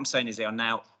 What I'm saying is they are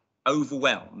now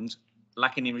overwhelmed,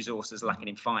 lacking in resources, lacking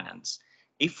in finance.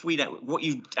 If we know what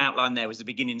you outlined there was the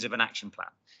beginnings of an action plan.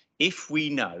 If we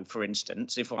know, for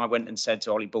instance, if I went and said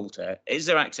to Ollie Boulter, is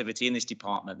there activity in this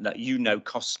department that you know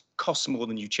costs more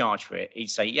than you charge for it? He'd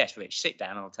say, yes, Rich, sit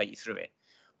down and I'll take you through it.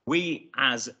 We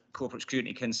as corporate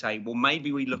scrutiny can say, well,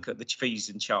 maybe we look at the fees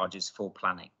and charges for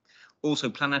planning. Also,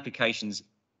 plan applications,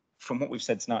 from what we've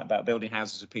said tonight about building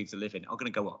houses for people to live in, are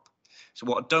going to go up. So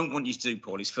what I don't want you to do,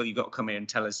 Paul, is feel you've got to come here and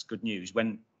tell us good news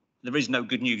when there is no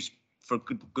good news for a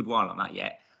good while on that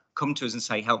yet. Come to us and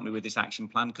say, help me with this action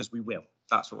plan, because we will.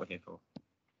 That's what we're here for.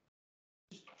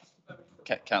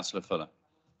 Councillor Fuller.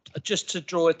 Just to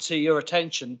draw it to your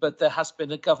attention, but there has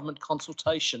been a government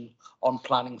consultation on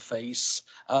planning fees.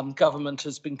 Government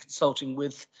has been consulting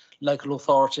with local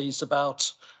authorities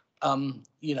about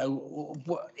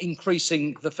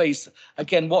increasing the fees.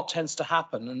 Again, what tends to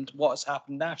happen and what has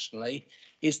happened nationally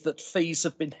is that fees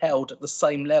have been held at the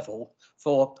same level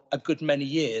for a good many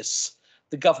years.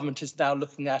 The government is now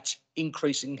looking at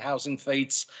increasing housing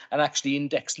fees and actually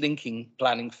index linking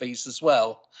planning fees as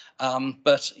well.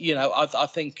 But you know, I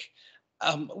think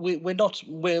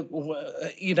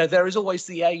you know, there is always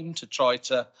the aim to try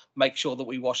to make sure that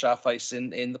we wash our face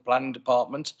in the planning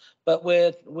department, but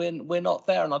we're not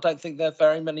there, and I don't think there are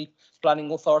very many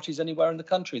planning authorities anywhere in the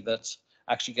country that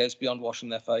actually goes beyond washing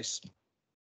their face.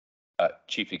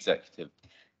 Chief Executive.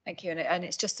 Thank you, and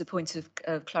it's just a point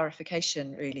of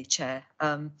clarification, really, Chair,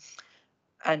 and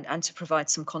to provide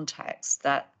some context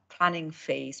that planning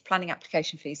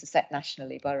application fees are set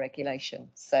nationally by regulation.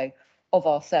 So of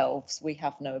ourselves, we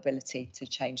have no ability to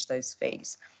change those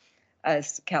fees.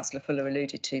 As Councillor Fuller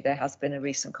alluded to, there has been a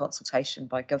recent consultation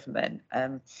by government.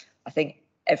 I think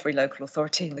every local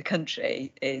authority in the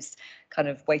country is kind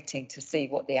of waiting to see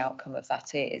what the outcome of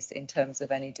that is in terms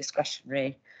of any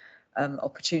discretionary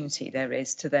opportunity there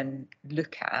is to then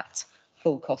look at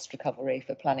full cost recovery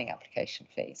for planning application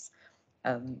fees.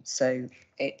 So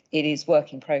it is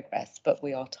work in progress, but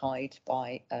we are tied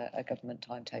by a government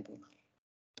timetable.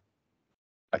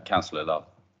 Councillor Love.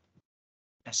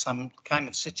 Yes, I'm kind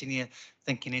of sitting here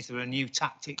thinking, is there a new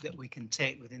tactic that we can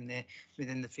take within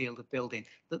the field of building?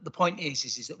 The point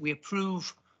is that we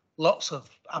approve lots of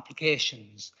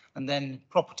applications and then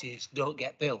properties don't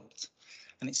get built.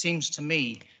 And it seems to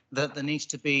me that there needs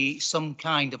to be some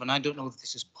kind of, and I don't know if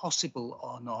this is possible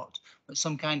or not, but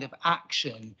some kind of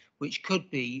action which could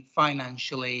be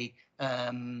financially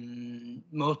impacting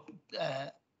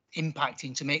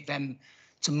to make them,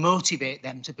 to motivate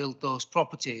them to build those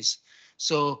properties.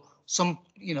 So some,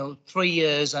 3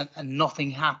 years and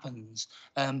nothing happens.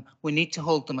 We need to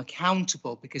hold them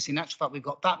accountable, because in actual fact, we've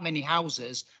got that many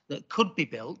houses that could be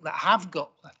built, that have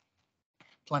got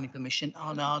planning permission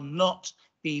and are not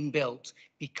being built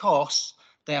because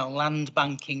they are land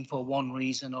banking for one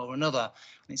reason or another.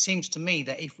 And it seems to me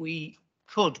that if we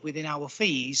could, within our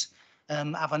fees,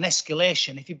 have an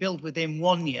escalation. If you build within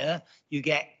 1 year, you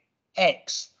get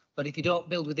X. But if you don't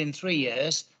build within 3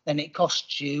 years, then it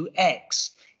costs you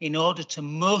X, in order to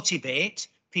motivate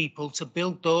people to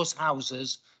build those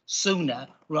houses sooner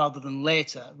rather than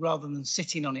later, rather than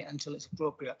sitting on it until it's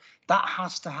appropriate. That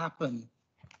has to happen.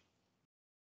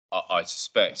 I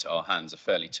suspect our hands are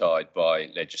fairly tied by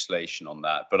legislation on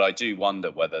that, but I do wonder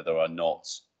whether there are not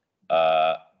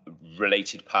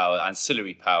related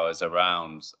ancillary powers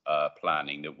around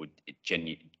planning that would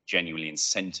genuinely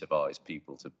incentivise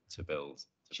people to build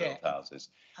houses.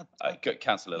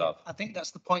 Councillor Love. I think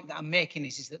that's the point that I'm making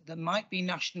is that there might be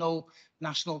national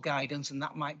guidance and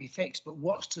that might be fixed, but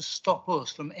what's to stop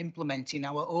us from implementing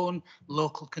our own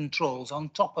local controls on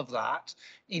top of that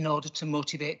in order to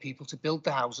motivate people to build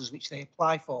the houses which they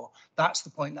apply for? That's the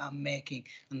point that I'm making,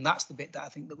 and that's the bit that I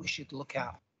think that we should look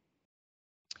at.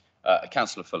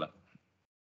 Councillor Fuller.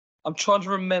 I'm trying to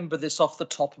remember this off the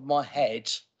top of my head.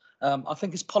 I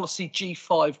think it's policy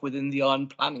G5 within the Iron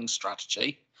Planning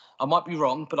Strategy. I might be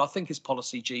wrong, but I think it's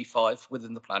policy G5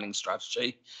 within the planning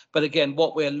strategy. But again,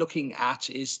 what we're looking at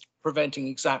is preventing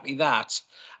exactly that.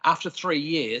 After 3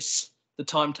 years, the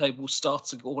timetable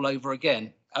starts all over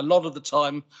again. A lot of the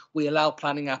time we allow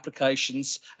planning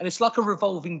applications, and it's like a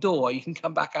revolving door. You can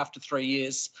come back after 3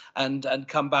 years and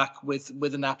come back with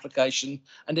an application,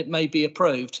 and it may be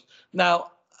approved.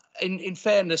 Now, in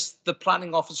fairness, the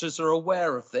planning officers are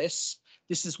aware of this.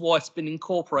 This is why it's been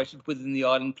incorporated within the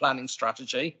Island Planning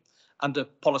Strategy under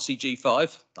policy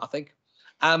G5, I think.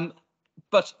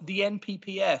 But the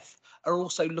NPPF are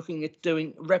also looking at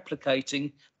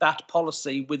replicating that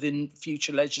policy within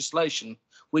future legislation.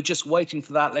 We're just waiting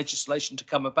for that legislation to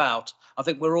come about. I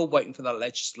think we're all waiting for that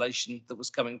legislation that was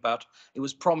coming about. It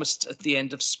was promised at the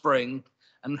end of spring,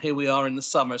 and here we are in the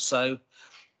summer. So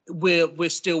we're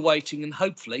still waiting, and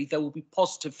hopefully there will be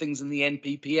positive things in the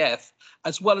NPPF,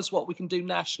 as well as what we can do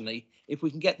nationally. If we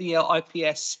can get the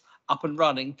IPS up and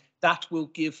running, that will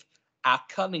give our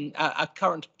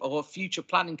current or future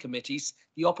planning committees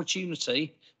the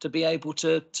opportunity to be able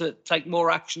to take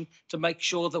more action to make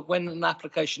sure that when an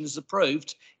application is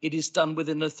approved, it is done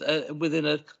within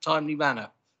a timely manner.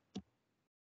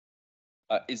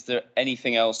 Is there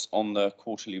anything else on the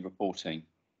quarterly reporting?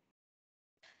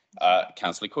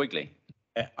 Councillor Quigley.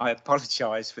 I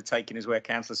apologise for taking us where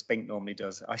Councillor Spink normally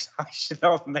does. I should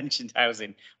not have mentioned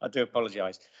housing. I do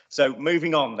apologise. So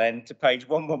moving on then to page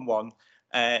 111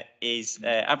 is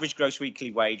average gross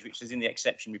weekly wage, which is in the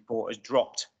exception report, has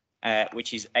dropped,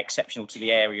 which is exceptional to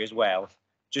the area as well.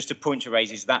 Just a point to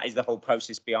raise is that is the whole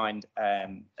process behind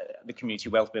the Community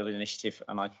Wealth Building Initiative,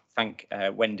 and I thank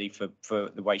Wendy for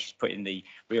the way she's putting the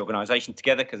reorganisation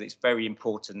together, because it's very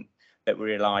important that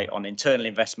we rely on internal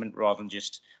investment rather than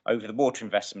just over the water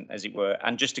investment, as it were.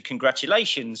 And just a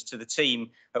congratulations to the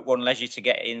team at One Leisure to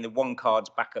get in the one cards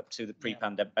back up to the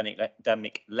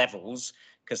pre-pandemic levels,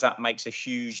 because that makes a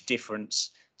huge difference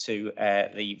to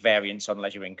the variance on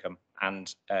leisure income.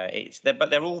 And but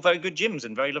they're all very good gyms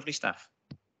and very lovely staff.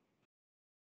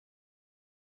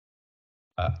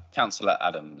 Councillor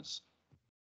Adams.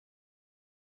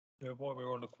 Yeah, while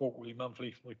we're on the quarterly,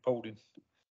 monthly reporting,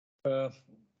 prior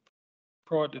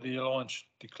to the Alliance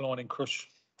declining Chris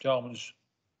Jarman's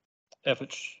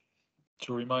efforts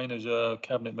to remain as a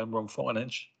cabinet member on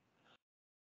finance,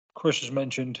 Chris has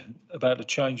mentioned about the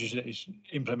changes that he's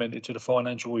implemented to the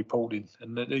financial reporting,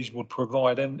 and that these would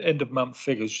provide end of month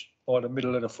figures by the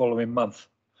middle of the following month.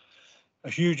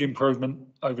 A huge improvement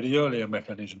over the earlier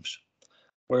mechanisms,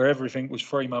 where everything was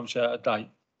 3 months out of date.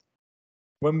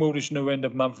 When will this new end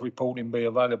of month reporting be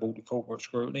available to corporate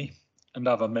scrutiny and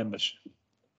other members?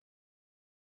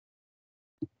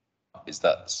 Is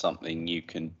that something you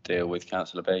can deal with,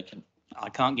 Councillor Bacon? I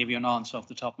can't give you an answer off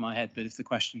the top of my head, but if the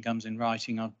question comes in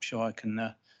writing, I'm sure I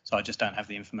can. So I just don't have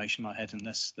the information in my head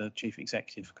unless the Chief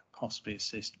Executive could possibly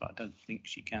assist, but I don't think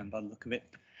she can by the look of it.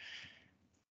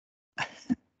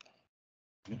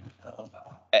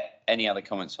 Any other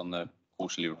comments on the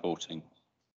quarterly reporting?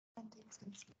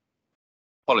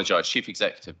 Apologise, Chief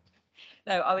Executive.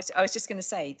 No, I was just going to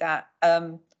say that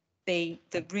the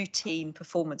routine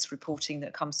performance reporting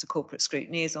that comes to corporate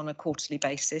scrutiny is on a quarterly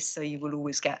basis, so you will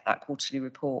always get that quarterly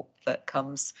report that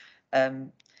comes.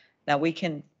 Now we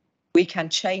can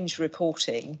change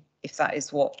reporting if that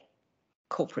is what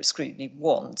corporate scrutiny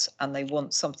want, and they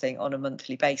want something on a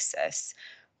monthly basis,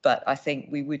 but I think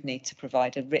we would need to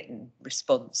provide a written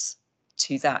response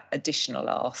to that additional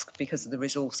ask because of the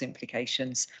resource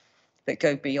implications that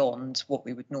go beyond what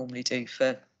we would normally do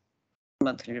for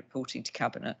monthly reporting to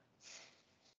Cabinet.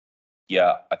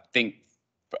 Yeah, I think,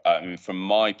 from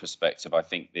my perspective, I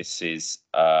think this is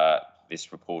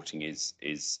this reporting is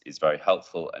very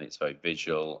helpful, and it's very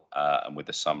visual, and with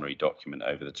a summary document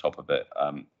over the top of it.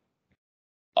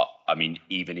 I mean,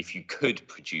 even if you could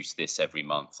produce this every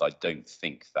month, I don't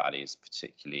think that is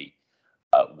particularly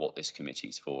what this committee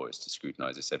is for, is to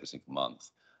scrutinise this every single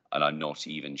month. And I'm not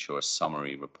even sure a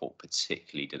summary report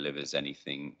particularly delivers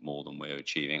anything more than we're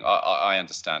achieving. I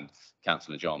understand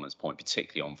Councillor Jarman's point,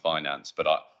 particularly on finance, but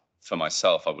for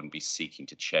myself, I wouldn't be seeking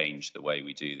to change the way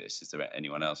we do this. Is there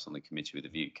anyone else on the committee with a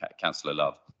view? Councillor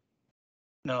Love.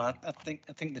 No, I think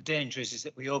the danger is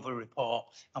that we over-report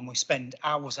and we spend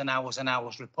hours and hours and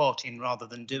hours reporting rather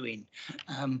than doing.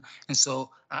 And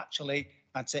so actually,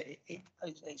 I'd say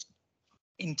it's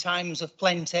in times of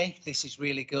plenty, this is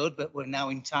really good, but we're now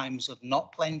in times of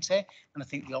not plenty. And I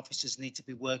think the officers need to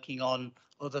be working on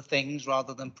other things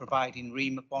rather than providing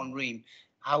ream upon ream.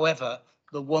 However,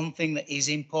 the one thing that is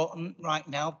important right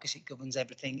now, because it governs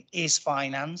everything, is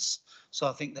finance. So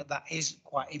I think that is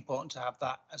quite important to have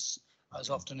that as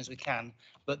often as we can,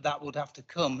 but that would have to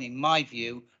come, in my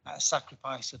view, at a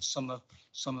sacrifice of some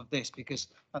of this, because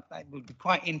it would be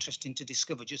quite interesting to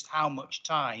discover just how much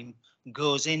time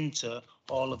goes into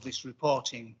all of this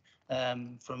reporting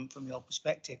from your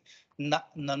perspective. And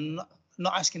I'm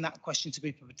not asking that question to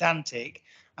be pedantic.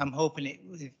 I'm hoping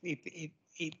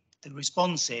if the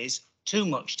response is too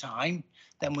much time,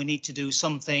 then we need to do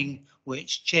something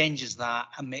which changes that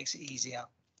and makes it easier.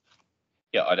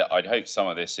 Yeah, I'd hope some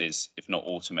of this is, if not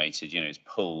automated, is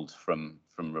pulled from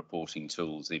reporting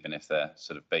tools, even if they're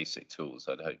sort of basic tools.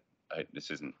 I hope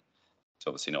this isn't. It's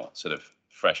obviously not sort of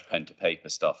fresh pen to paper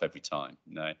stuff every time.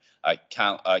 No.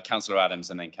 Councillor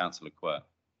Adams and then Councillor Quirk.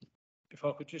 If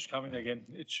I could just come in again,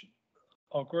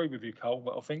 I agree with you, Cole,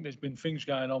 but I think there's been things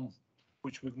going on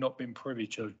which we've not been privy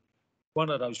to. One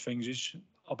of those things is,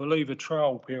 I believe a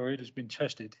trial period has been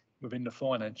tested within the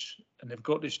finance, and they've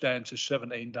got this down to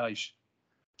 17 days.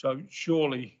 So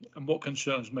surely, and what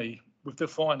concerns me, with the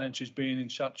finances being in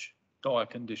such dire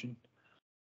condition,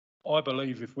 I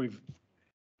believe if we've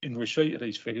in receipt of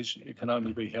these figures, it can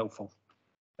only be helpful.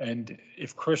 And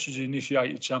if Chris has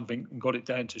initiated something and got it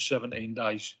down to 17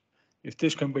 days, if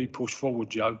this can be pushed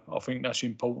forward, Joe, I think that's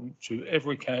important to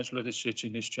every councillor that sits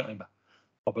in this chamber.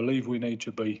 I believe we need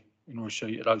to be in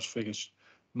receipt of those figures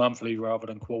monthly rather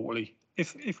than quarterly,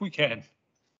 if we can.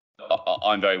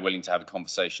 I'm very willing to have a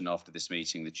conversation after this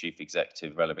meeting, the Chief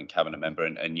Executive, relevant Cabinet member,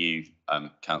 and you,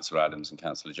 Councillor Adams and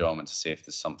Councillor Jarman, to see if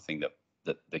there's something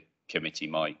that the committee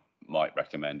might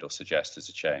recommend or suggest as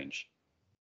a change.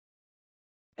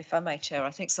 If I may, Chair,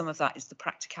 I think some of that is the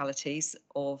practicalities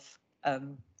of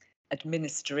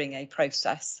administering a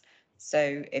process.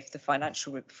 So if the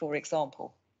financial, for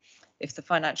example, if the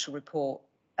financial report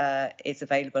is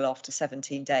available after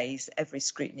 17 days. Every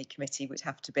scrutiny committee would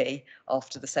have to be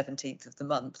after the 17th of the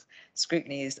month.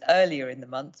 Scrutiny is earlier in the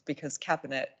month because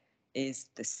Cabinet is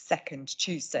the second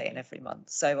Tuesday in every month.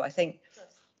 So I think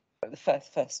the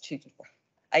first Tuesday,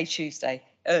 a Tuesday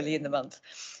early in the month.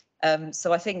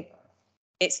 So I think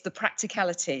it's the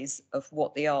practicalities of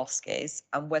what the ask is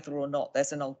and whether or not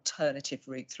there's an alternative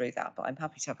route through that. But I'm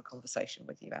happy to have a conversation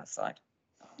with you outside.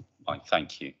 Fine,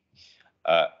 thank you.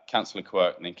 Councillor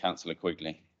Quirk and then Councillor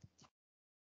Quigley.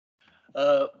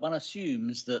 One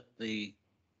assumes that the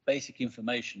basic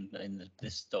information in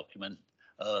this document,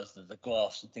 the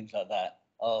graphs and things like that,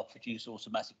 are produced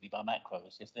automatically by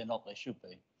macros. If they're not, they should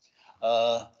be.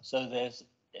 So there's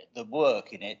the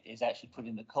work in it is actually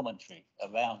putting the commentary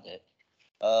around it.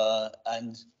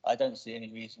 And I don't see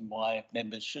any reason why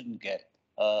members shouldn't get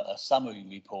a summary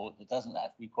report that doesn't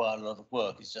require a lot of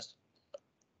work. It's just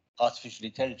artificial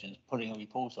intelligence pulling a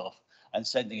report off and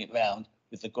sending it round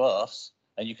with the graphs,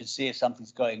 and you can see if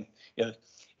something's going, you know,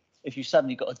 if you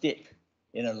suddenly got a dip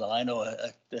in a line or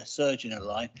a surge in a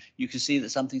line, you can see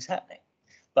that something's happening.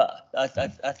 But I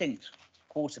think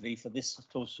quarterly for this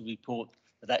sort of report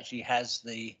that actually has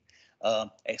the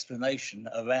explanation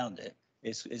around it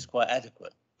is quite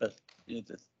adequate. But you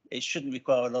know, it shouldn't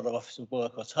require a lot of officer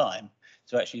work or time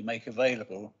to actually make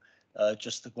available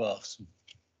just the graphs.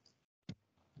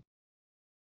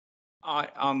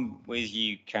 I'm with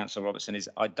you, Councillor Robertson, is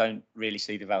I don't really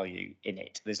see the value in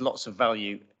it. There's lots of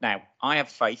value. Now, I have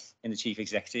faith in the Chief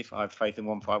Executive. I have faith in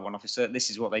 151 officer. This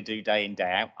is what they do day in,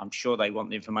 day out. I'm sure they want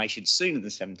the information sooner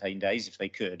than 17 days if they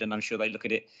could. And I'm sure they look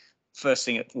at it first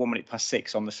thing at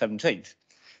 6:01 on the 17th.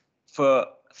 For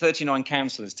 39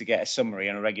 councillors to get a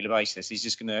summary on a regular basis is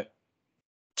just going to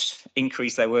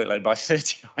increase their workload by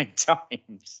 39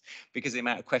 times because of the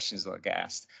amount of questions that get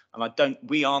asked. And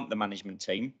we aren't the management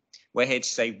team. We're here to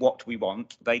say what we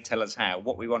want. They tell us how.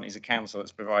 What we want is a council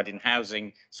that's providing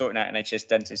housing, sorting out NHS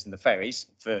dentists and the ferries,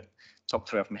 for top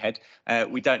three off my head.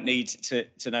 We don't need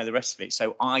to know the rest of it.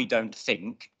 So I don't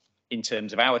think, in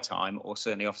terms of our time, or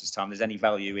certainly officers' time, there's any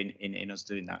value in us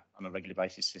doing that on a regular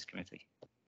basis, this committee.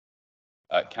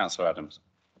 Councillor Adams.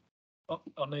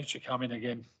 I need to come in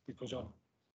again because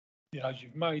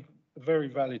you've made a very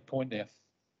valid point there.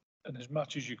 And as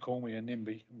much as you call me a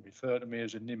NIMBY and refer to me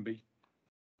as a NIMBY,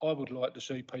 I would like to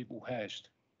see people housed.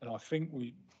 And I think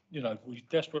we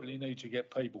desperately need to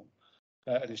get people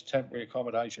out of this temporary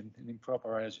accommodation and in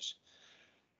proper houses.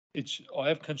 I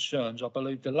have concerns. I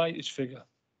believe the latest figure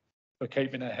for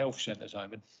keeping our health centres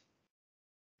open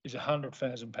is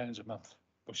 £100,000 a month.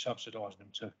 We're subsidising them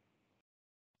too.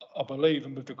 I believe,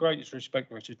 and with the greatest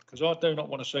respect, Richard, because I do not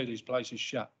want to see these places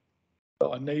shut.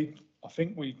 But I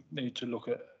think we need to look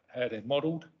at how they're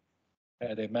modelled,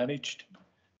 how they're managed.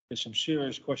 There's some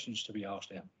serious questions to be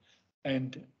asked there.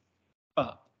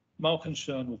 But my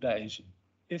concern with that is,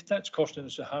 if that's costing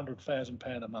us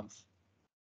 £100,000 a month,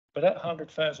 but that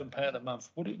 £100,000 a month,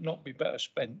 would it not be better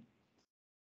spent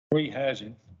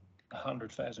rehousing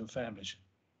 100,000 families?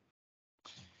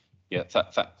 Yeah,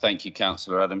 thank you,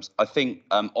 Councillor Adams. I think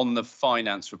on the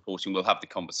finance reporting, we'll have the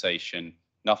conversation.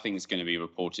 Nothing's going to be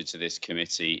reported to this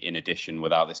committee in addition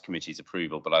without this committee's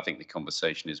approval, but I think the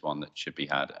conversation is one that should be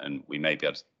had and we may be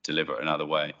able to deliver it another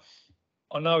way.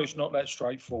 I know it's not that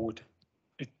straightforward.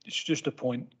 It's just a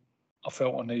point I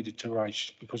felt I needed to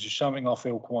raise because it's something I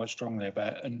feel quite strongly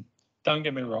about. And don't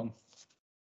get me wrong,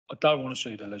 I don't want to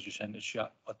see the leisure centres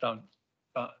shut. I don't.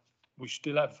 But we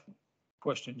still have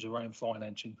questions around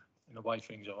financing and the way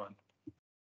things are run.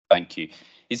 Thank you.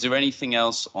 Is there anything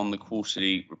else on the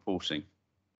quarterly reporting?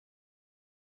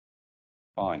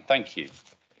 Fine, thank you.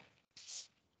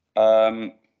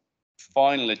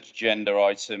 Final agenda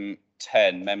item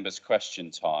 10, members'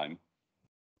 question time.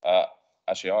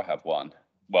 Actually, I have one.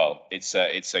 Well, it's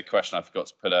a question I forgot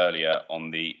to put earlier on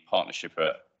the partnership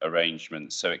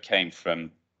arrangement. So it came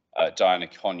from Diana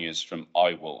Conyers from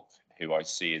iWolf, who I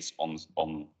see is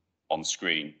on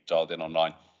screen, dialed in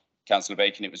online. Councillor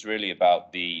Bacon, it was really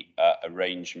about the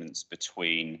arrangements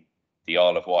between the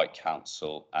Isle of Wight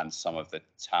Council and some of the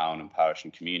town and parish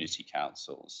and community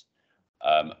councils,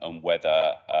 and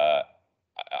whether, I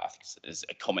think it's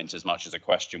a comment as much as a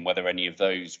question, whether any of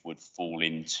those would fall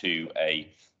into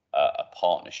a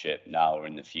partnership now or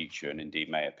in the future, and indeed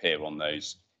may appear on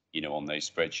those, on those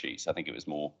spreadsheets. I think it was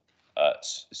more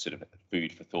sort of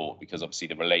food for thought, because obviously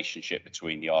the relationship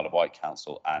between the Isle of Wight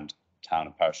Council and town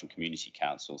and parish and community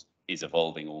councils is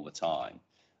evolving all the time.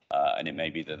 And it may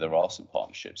be that there are some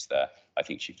partnerships there. I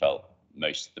think she felt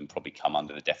most of them probably come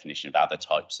under the definition of other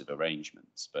types of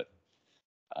arrangements, but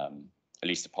at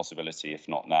least a possibility, if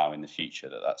not now, in the future,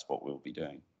 that that's what we'll be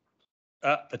doing.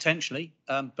 Potentially,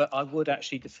 but I would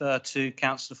actually defer to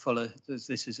Councillor Fuller, as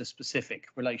this is a specific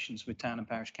relations with town and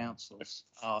parish councils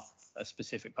are a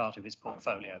specific part of his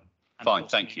portfolio. And Fine,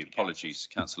 also thank you. Apologies,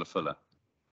 Councillor Fuller.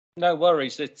 No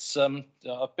worries. It's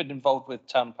I've been involved with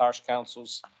town and parish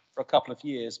councils for a couple of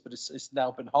years, but it's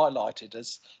now been highlighted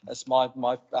as my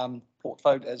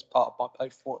portfolio, as part of my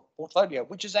portfolio,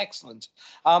 which is excellent.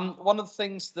 One of the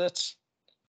things that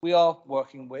we are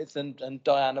working with, and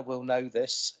Diana will know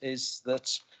this, is that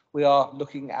we are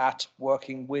looking at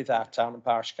working with our town and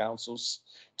parish councils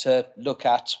to look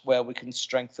at where we can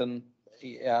strengthen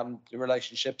the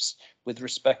relationships with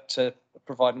respect to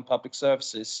providing public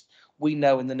services. We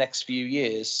know in the next few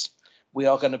years we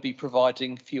are going to be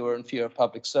providing fewer and fewer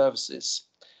public services,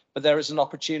 but there is an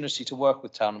opportunity to work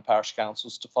with town and parish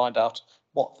councils to find out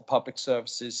what the public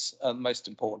services are most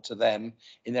important to them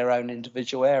in their own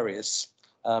individual areas.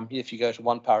 If you go to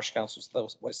one parish council,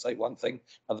 they'll always say one thing,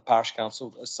 another parish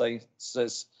council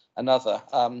says another.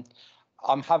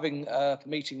 I'm having a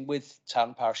meeting with town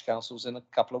and parish councils in a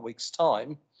couple of weeks'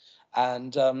 time,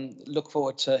 and look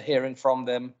forward to hearing from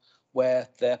them where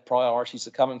their priorities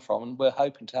are coming from. And we're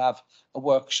hoping to have a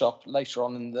workshop later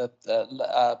on in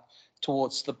the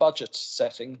towards the budget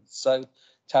setting, so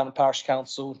town and parish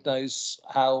council knows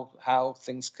how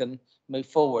things can move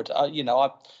forward.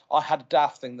 I had a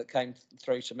daft thing that came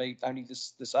through to me only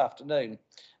this afternoon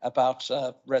about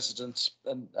residents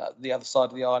and the other side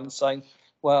of the island saying,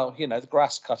 well, the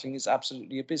grass cutting is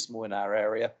absolutely abysmal in our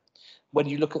area. When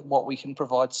you look at what we can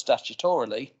provide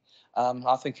statutorily,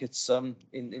 I think it's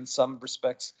in some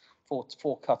respects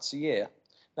four cuts a year.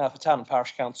 Now, if a town and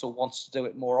parish council wants to do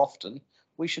it more often,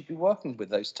 we should be working with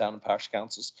those town and parish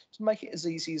councils to make it as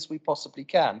easy as we possibly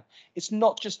can. It's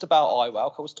not just about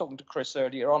IWALC. I was talking to Chris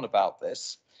earlier on about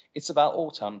this. It's about all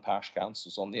town and parish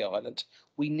councils on the island.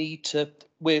 We need to,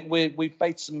 we've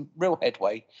made some real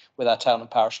headway with our town and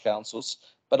parish councils,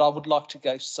 but I would like to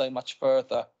go so much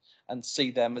further and see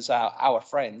them as our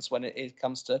friends when it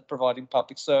comes to providing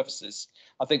public services.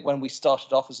 I think when we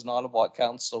started off as an Isle of Wight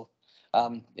council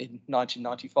in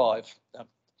 1995,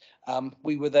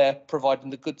 we were there providing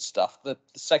the good stuff, the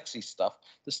sexy stuff,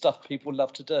 the stuff people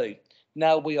love to do.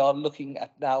 Now we are looking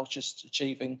at just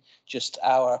achieving just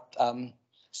our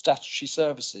statutory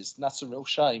services, and that's a real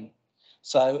shame.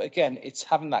 So again, it's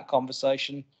having that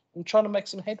conversation and trying to make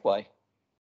some headway.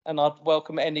 And I'd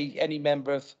welcome any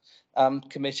member of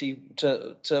committee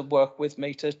to work with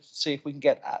me to see if we can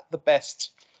get the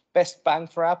best bang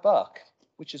for our buck,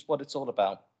 which is what it's all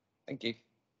about. Thank you.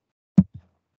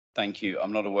 Thank you.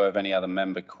 I'm not aware of any other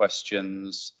member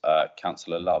questions.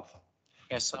 Councillor Love.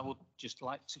 Yes, I would just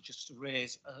like to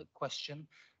raise a question.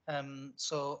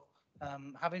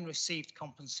 Having received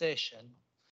compensation,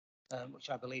 which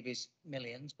I believe is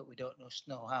millions, but we don't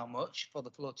know how much for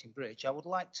the floating bridge, I would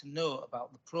like to know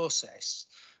about the process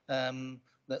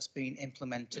that's been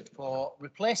implemented for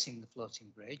replacing the floating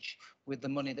bridge with the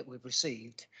money that we've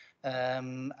received,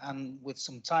 and with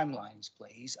some timelines,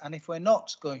 please. And if we're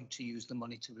not going to use the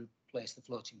money to replace the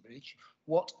floating bridge,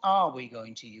 what are we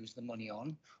going to use the money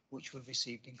on, which we've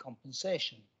received in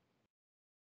compensation?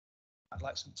 I'd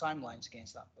like some timelines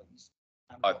against that, please,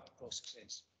 and what the process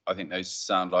is. I think those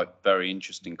sound like very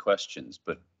interesting questions,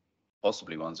 but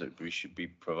possibly ones that we should be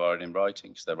provided in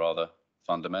writing because they're rather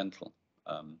fundamental.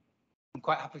 I'm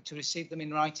quite happy to receive them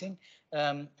in writing.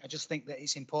 I just think that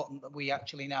it's important that we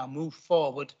actually now move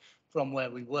forward from where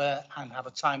we were and have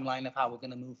a timeline of how we're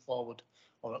going to move forward,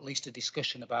 or at least a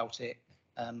discussion about it.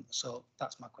 So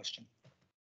that's my question.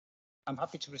 I'm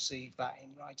happy to receive that in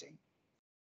writing.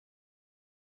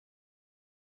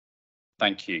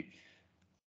 Thank you.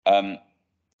 And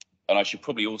I should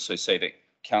probably also say that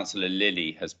Councillor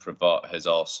Lilly has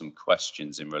asked some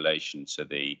questions in relation to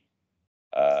the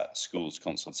schools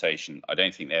consultation. I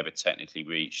don't think they ever technically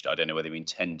reached. I don't know whether we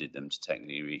intended them to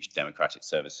technically reach democratic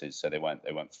services, so they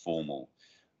weren't formal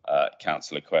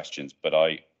councillor questions, but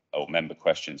or member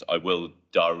questions. I will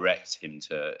direct him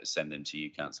to send them to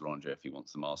you, Councillor Andre, if he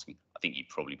wants them asking. I think you've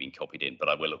probably been copied in, but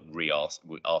I will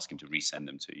ask him to resend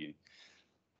them to you.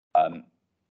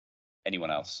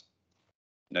 Anyone else?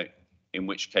 No. In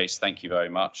which case, thank you very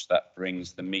much. That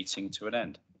brings the meeting to an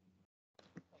end.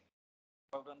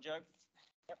 Well done, Joe.